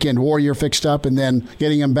weekend warrior fixed up and then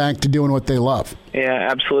getting them back to doing what they love. Yeah,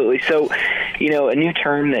 absolutely. So, a new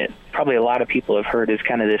term that probably a lot of people have heard is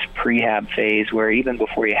kind of this prehab phase where even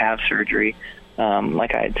before you have surgery,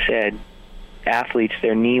 like I had said, athletes,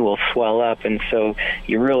 their knee will swell up, and so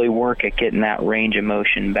you really work at getting that range of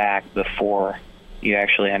motion back before you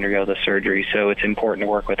actually undergo the surgery. So it's important to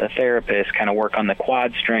work with a therapist, kind of work on the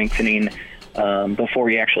quad strengthening before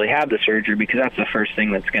you actually have the surgery, because that's the first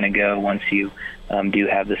thing that's going to go once you do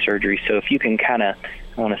have the surgery. So if you can kind of,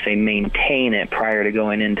 I want to say, maintain it prior to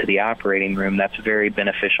going into the operating room, that's very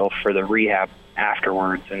beneficial for the rehab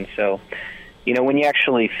afterwards. And so, when you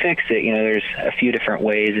actually fix it, there's a few different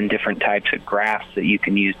ways and different types of grafts that you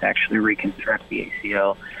can use to actually reconstruct the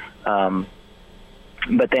ACL.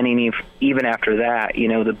 But then even after that,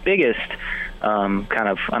 the biggest kind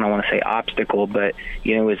of, I don't want to say obstacle, but,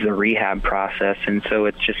 is the rehab process. And so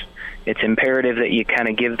it's imperative that you kind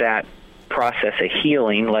of give that process a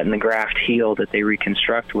healing, letting the graft heal that they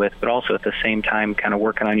reconstruct with, but also at the same time kind of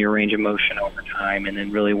working on your range of motion over time and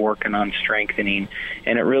then really working on strengthening.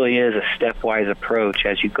 And it really is a stepwise approach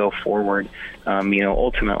as you go forward,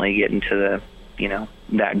 ultimately getting to the,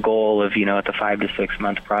 that goal of, at the 5 to 6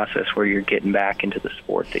 month process where you're getting back into the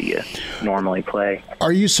sport that you normally play.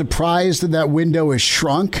 Are you surprised that window is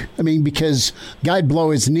shrunk? I mean, because guy'd blow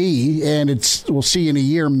his knee and we'll see in a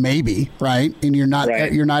year, maybe, right? And you're not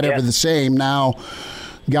ever the same. Now,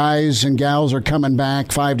 guys and gals are coming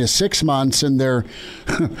back 5 to 6 months and they're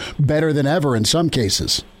better than ever in some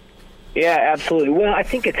cases. Yeah, absolutely. Well, I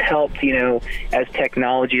think it's helped, as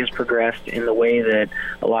technology has progressed in the way that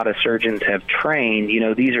a lot of surgeons have trained.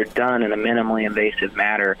 These are done in a minimally invasive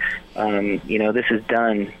manner. This is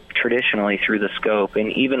done traditionally through the scope,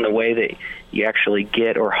 and even the way that you actually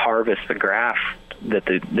get or harvest the graft that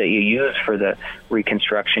you use for the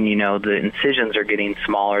reconstruction, the incisions are getting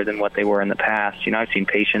smaller than what they were in the past. I've seen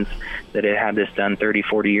patients that had this done 30,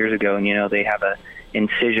 40 years ago, and, they have a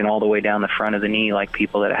incision all the way down the front of the knee, like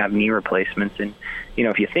people that have knee replacements. And,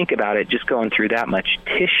 if you think about it, just going through that much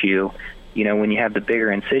tissue, when you have the bigger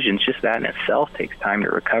incisions, just that in itself takes time to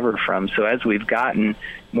recover from. So as we've gotten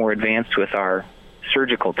more advanced with our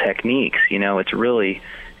surgical techniques. It's really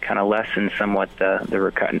kind of lessened somewhat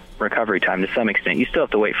the recovery time to some extent. You still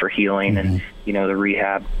have to wait for healing and, the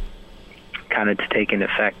rehab kind of to take into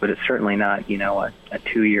effect, but it's certainly not, a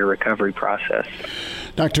 2-year recovery process.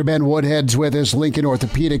 Dr. Ben Woodhead's with us, Lincoln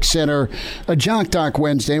Orthopedic Center. A Jock Doc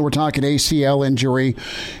Wednesday, we're talking ACL injury.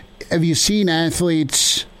 Have you seen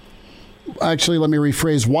athletes, actually, let me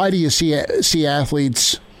rephrase, why do you see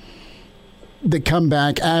athletes that come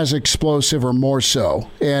back as explosive or more so?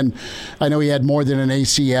 And I know he had more than an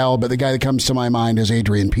ACL, but the guy that comes to my mind is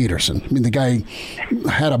Adrian Peterson. I mean, the guy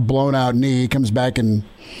had a blown out knee, comes back and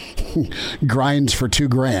grinds for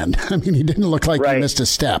 $2,000. I mean, he didn't look like he missed a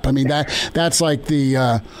step. I mean, that's like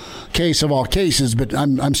the case of all cases, but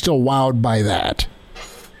I'm still wowed by that.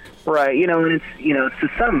 Right. And it's to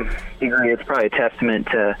some degree, it's probably a testament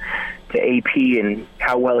to AP and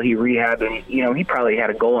how well he rehabbed, and he probably had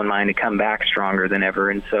a goal in mind to come back stronger than ever.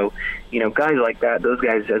 And so, guys like that, those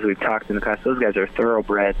guys, as we've talked in the past, those guys are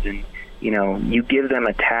thoroughbreds, and you give them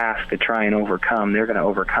a task to try and overcome, they're going to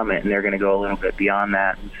overcome it, and they're going to go a little bit beyond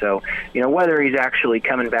that. And so, whether he's actually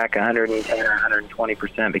coming back 110 or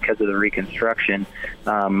 120% because of the reconstruction,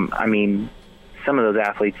 some of those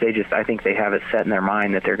athletes, I think they have it set in their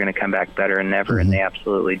mind that they're going to come back better than ever, and they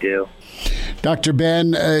absolutely do. Dr.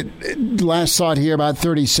 Ben, last thought here, about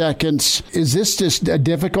 30 seconds. Is this just a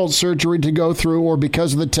difficult surgery to go through, or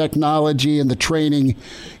because of the technology and the training,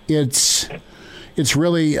 it's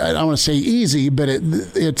really, I don't want to say easy, but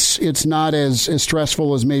it's not as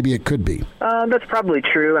stressful as maybe it could be? That's probably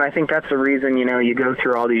true, and I think that's the reason, you go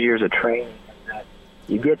through all these years of training, that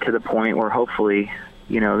you get to the point where hopefully,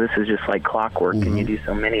 this is just like clockwork, and you do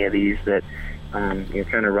so many of these that you're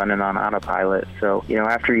kind of running on autopilot. So,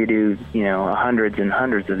 after you do, hundreds and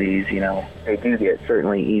hundreds of these, they do get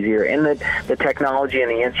certainly easier. And the technology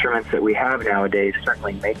and the instruments that we have nowadays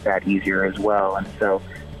certainly make that easier as well. And so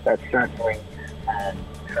that's certainly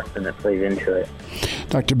something that plays into it.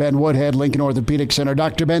 Dr. Ben Woodhead, Lincoln Orthopedic Center.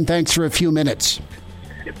 Dr. Ben, thanks for a few minutes.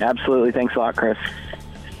 Absolutely. Thanks a lot, Chris.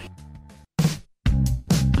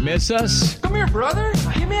 Miss us? Come here, brother.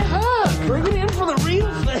 Give me a hug. Bring it in for the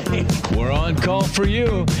real thing. We're on call for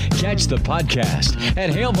you. Catch the podcast at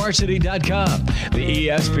HailVarsity.com, the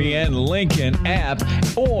ESPN Lincoln app,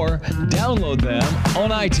 or download them on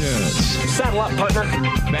iTunes. Saddle up, partner.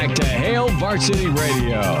 Back to Hail Varsity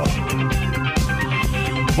Radio.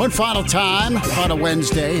 One final time on a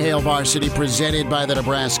Wednesday, Hail Varsity presented by the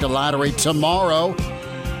Nebraska Lottery. Tomorrow,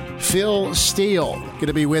 Phil Steele going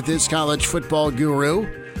to be with us, college football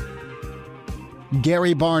guru.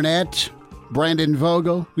 Gary Barnett, Brandon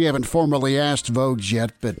Vogel. We haven't formally asked Vogues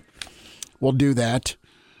yet, but we'll do that.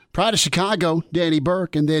 Pride of Chicago, Danny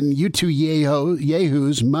Burke, and then you two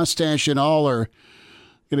yahoos, mustache and all, are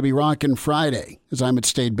going to be rocking Friday as I'm at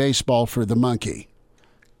State Baseball for the Monkey.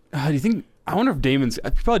 Do you think? I wonder if Damon's. He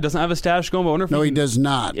probably doesn't have a stash going, but I wonder if he does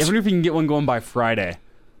not. I wonder if he can get one going by Friday.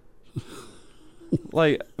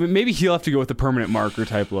 Maybe he'll have to go with the permanent marker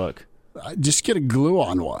type look. Just get a glue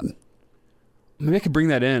on one. Maybe I could bring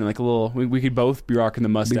that in, like a little. We could both be rocking the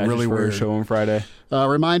mustaches really for a show on Friday.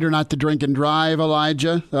 Reminder not to drink and drive,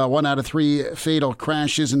 Elijah. 1 out of 3 fatal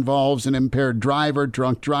crashes involves an impaired driver.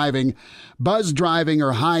 Drunk driving, buzz driving,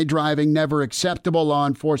 or high driving never acceptable. Law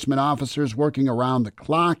enforcement officers working around the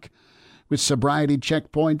clock with sobriety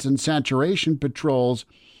checkpoints and saturation patrols.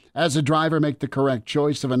 As a driver, make the correct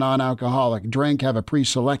choice of a non-alcoholic drink. Have a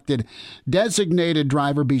pre-selected designated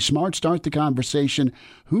driver. Be smart. Start the conversation.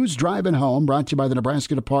 Who's driving home? Brought to you by the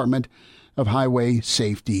Nebraska Department of Highway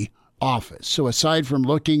Safety Office. So aside from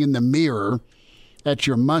looking in the mirror at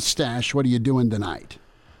your mustache, what are you doing tonight?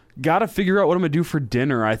 Got to figure out what I'm going to do for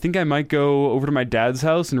dinner. I think I might go over to my dad's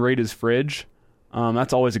house and raid his fridge.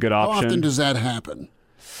 That's always a good option. How often does that happen?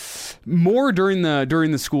 More during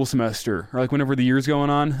the school semester, or like whenever the year's going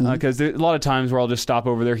on, because a lot of times where I'll just stop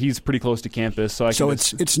over there. He's pretty close to campus, so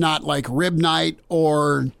it's not like rib night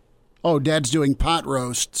or Dad's doing pot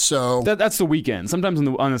roast. So that's the weekend. Sometimes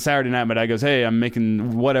on the Saturday night, my dad goes, "Hey, I'm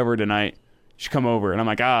making whatever tonight. You should come over," and I'm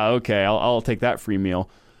like, okay, I'll take that free meal.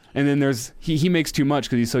 And then there's he makes too much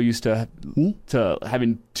because he's so used to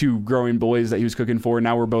having 2 growing boys that he was cooking for.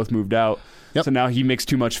 Now we're both moved out. Yep. So now he makes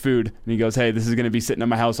too much food, and he goes, "Hey, this is going to be sitting at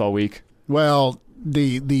my house all week." Well,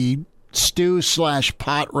 the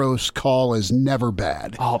stew/pot roast call is never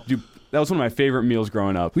bad. Oh, dude, that was one of my favorite meals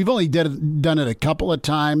growing up. We've only done it a couple of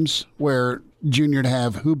times where Junior'd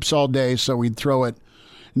have hoops all day, so we'd throw it.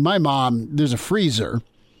 And my mom, there's a freezer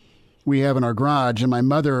we have in our garage, and my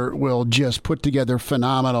mother will just put together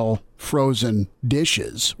phenomenal frozen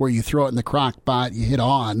dishes where you throw it in the crock pot, you hit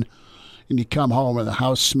on, and you come home and the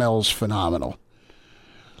house smells phenomenal.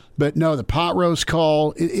 But no, the pot roast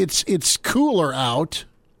call, it's cooler out,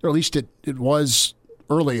 or at least it was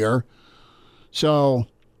earlier. So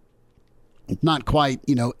not quite,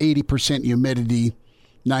 80% humidity,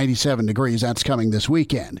 97 degrees. That's coming this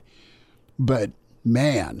weekend. But,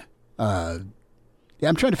 man, I'm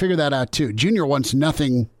trying to figure that out, too. Junior wants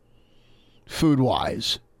nothing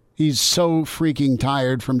food-wise. He's so freaking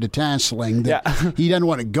tired from detasseling that he doesn't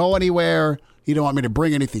want to go anywhere. He don't want me to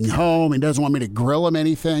bring anything home. He doesn't want me to grill him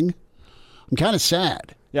anything. I'm kind of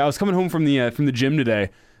sad. Yeah, I was coming home from the gym today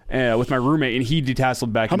with my roommate, and he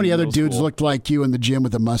detasseled back. How many other dudes school. looked like you in the gym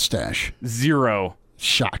with a mustache? 0.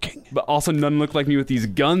 Shocking. But also none look like me with these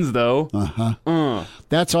guns, though.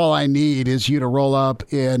 That's all I need is you to roll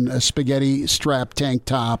up in a spaghetti strap tank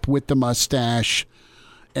top with the mustache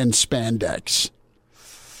and spandex.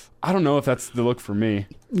 I don't know if that's the look for me.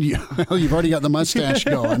 You've already got the mustache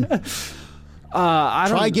going.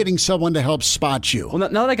 Try getting someone to help spot you. Well,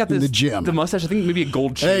 now that I got the gym, the mustache, I think maybe a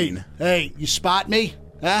gold chain. Hey, you spot me?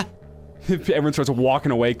 Huh? Everyone starts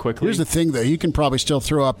walking away quickly. Here's the thing, though. You can probably still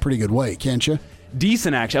throw up pretty good weight, can't you?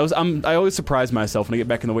 Decent, actually. I always surprise myself when I get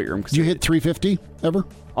back in the weight room. Did you hit 350 ever?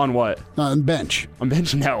 On what? On bench. On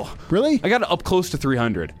bench, no. Really? I got up close to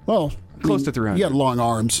 300. Well, close to 300. You got long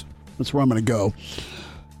arms. That's where I'm going to go.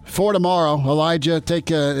 For tomorrow, Elijah,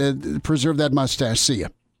 preserve that mustache. See ya.